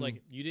thugs. It's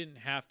like you didn't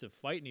have to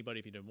fight anybody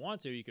if you didn't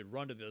want to. You could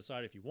run to the other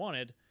side if you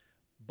wanted,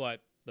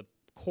 but the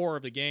core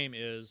of the game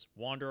is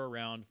wander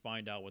around,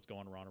 find out what's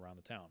going on around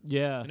the town.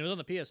 Yeah. And it was on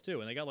the PS2,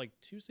 and they got like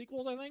 2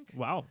 sequels, I think.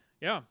 Wow.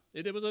 Yeah.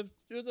 It was a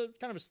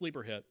kind of a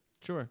sleeper hit.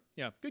 Sure.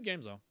 Yeah. Good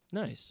games though.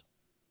 Nice.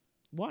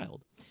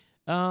 Wild.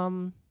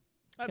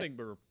 I think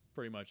we're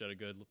pretty much at a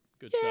good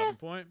stopping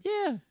point.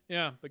 Yeah.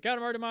 Yeah. But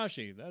Katamari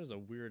Damacy, that is a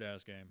weird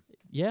ass game.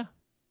 Yeah.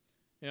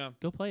 Yeah.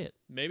 Go play it.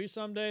 Maybe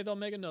someday they'll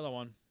make another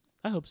one.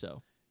 I hope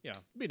so. Yeah.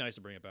 It'd be nice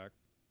to bring it back.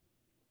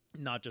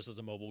 Not just as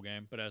a mobile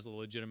game, but as a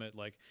legitimate,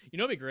 like,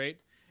 it'd be great.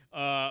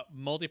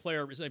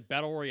 Multiplayer, like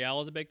Battle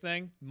Royale is a big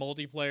thing.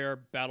 Multiplayer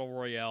Battle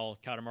Royale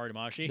Katamari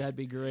Damacy. That'd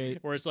be great.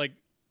 Where it's like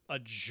a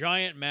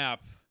giant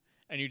map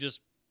and you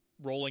just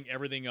rolling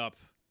everything up,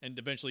 and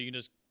eventually you can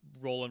just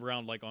roll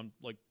around like on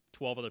like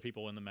 12 other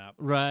people in the map.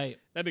 Right.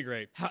 That'd be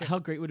great. How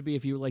great would it be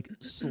if you were like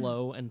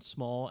slow and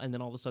small, and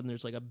then all of a sudden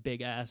there's like a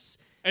big ass,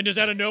 and just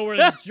out of nowhere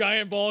this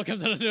giant ball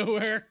comes out of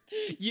nowhere.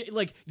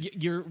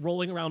 You're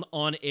rolling around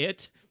on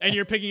it, and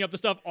you're picking up the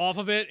stuff off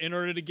of it in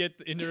order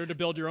to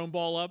build your own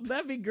ball up.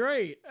 That'd be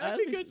great.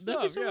 That'd be good stuff.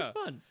 That'd be so much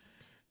fun.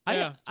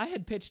 Yeah. I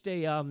had pitched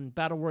a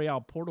Battle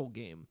Royale Portal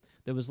game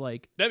that was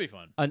like that'd be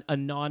fun. A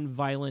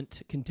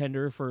non-violent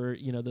contender for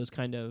those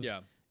kind of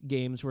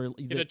games where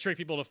you to trick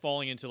people to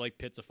falling into like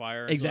pits of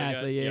fire. And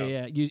exactly.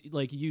 Yeah.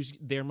 Use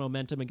their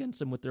momentum against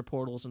them with their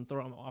portals and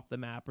throw them off the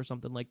map or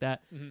something like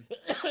that.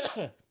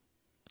 Mm-hmm.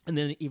 And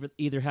then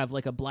either have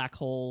like a black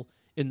hole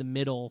in the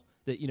middle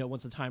that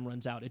once the time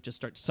runs out, it just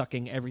starts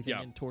sucking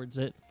everything in towards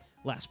it.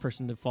 Last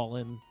person to fall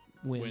in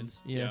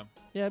wins. Yeah,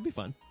 it'd be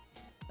fun.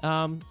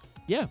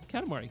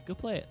 Katamari, go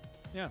play it.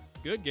 Yeah,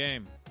 good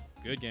game.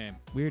 Good game.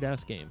 Weird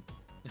ass game.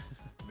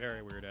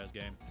 Very weird ass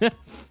game.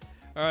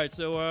 All right,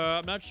 so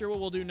I'm not sure what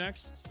we'll do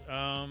next.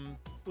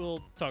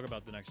 We'll talk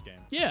about the next game.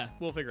 Yeah.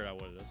 We'll figure out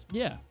what it is.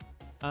 Yeah.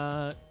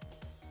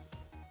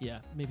 Yeah,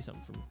 maybe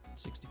something from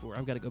 64.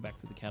 I've got to go back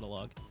through the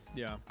catalog.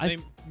 Yeah.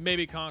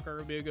 Maybe Conquer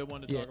would be a good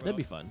one to talk about. That'd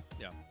be fun.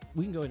 Yeah.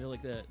 We can go into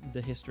like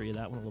the history of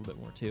that one a little bit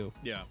more too.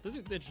 Yeah. This is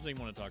an interesting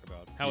one to talk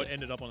about. How it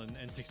ended up on an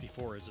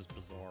N64 is just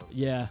bizarre.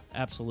 Yeah,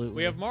 absolutely.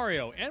 We have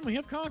Mario and we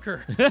have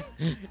Conquer.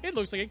 It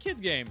looks like a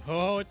kid's game.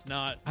 Oh, it's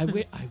not. I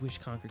wish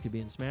Conquer could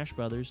be in Smash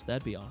Brothers.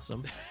 That'd be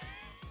awesome.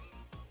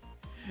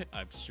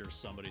 I'm sure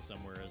somebody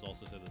somewhere has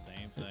also said the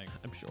same thing.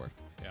 I'm sure.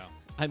 Yeah.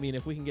 I mean,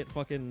 if we can get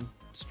fucking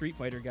Street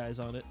Fighter guys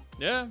on it.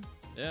 Yeah.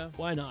 Yeah.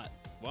 Why not?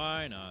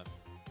 Why not?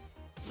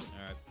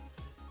 All right.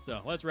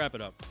 So let's wrap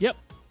it up. Yep.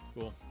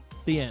 Cool.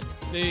 The end.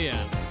 The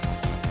end.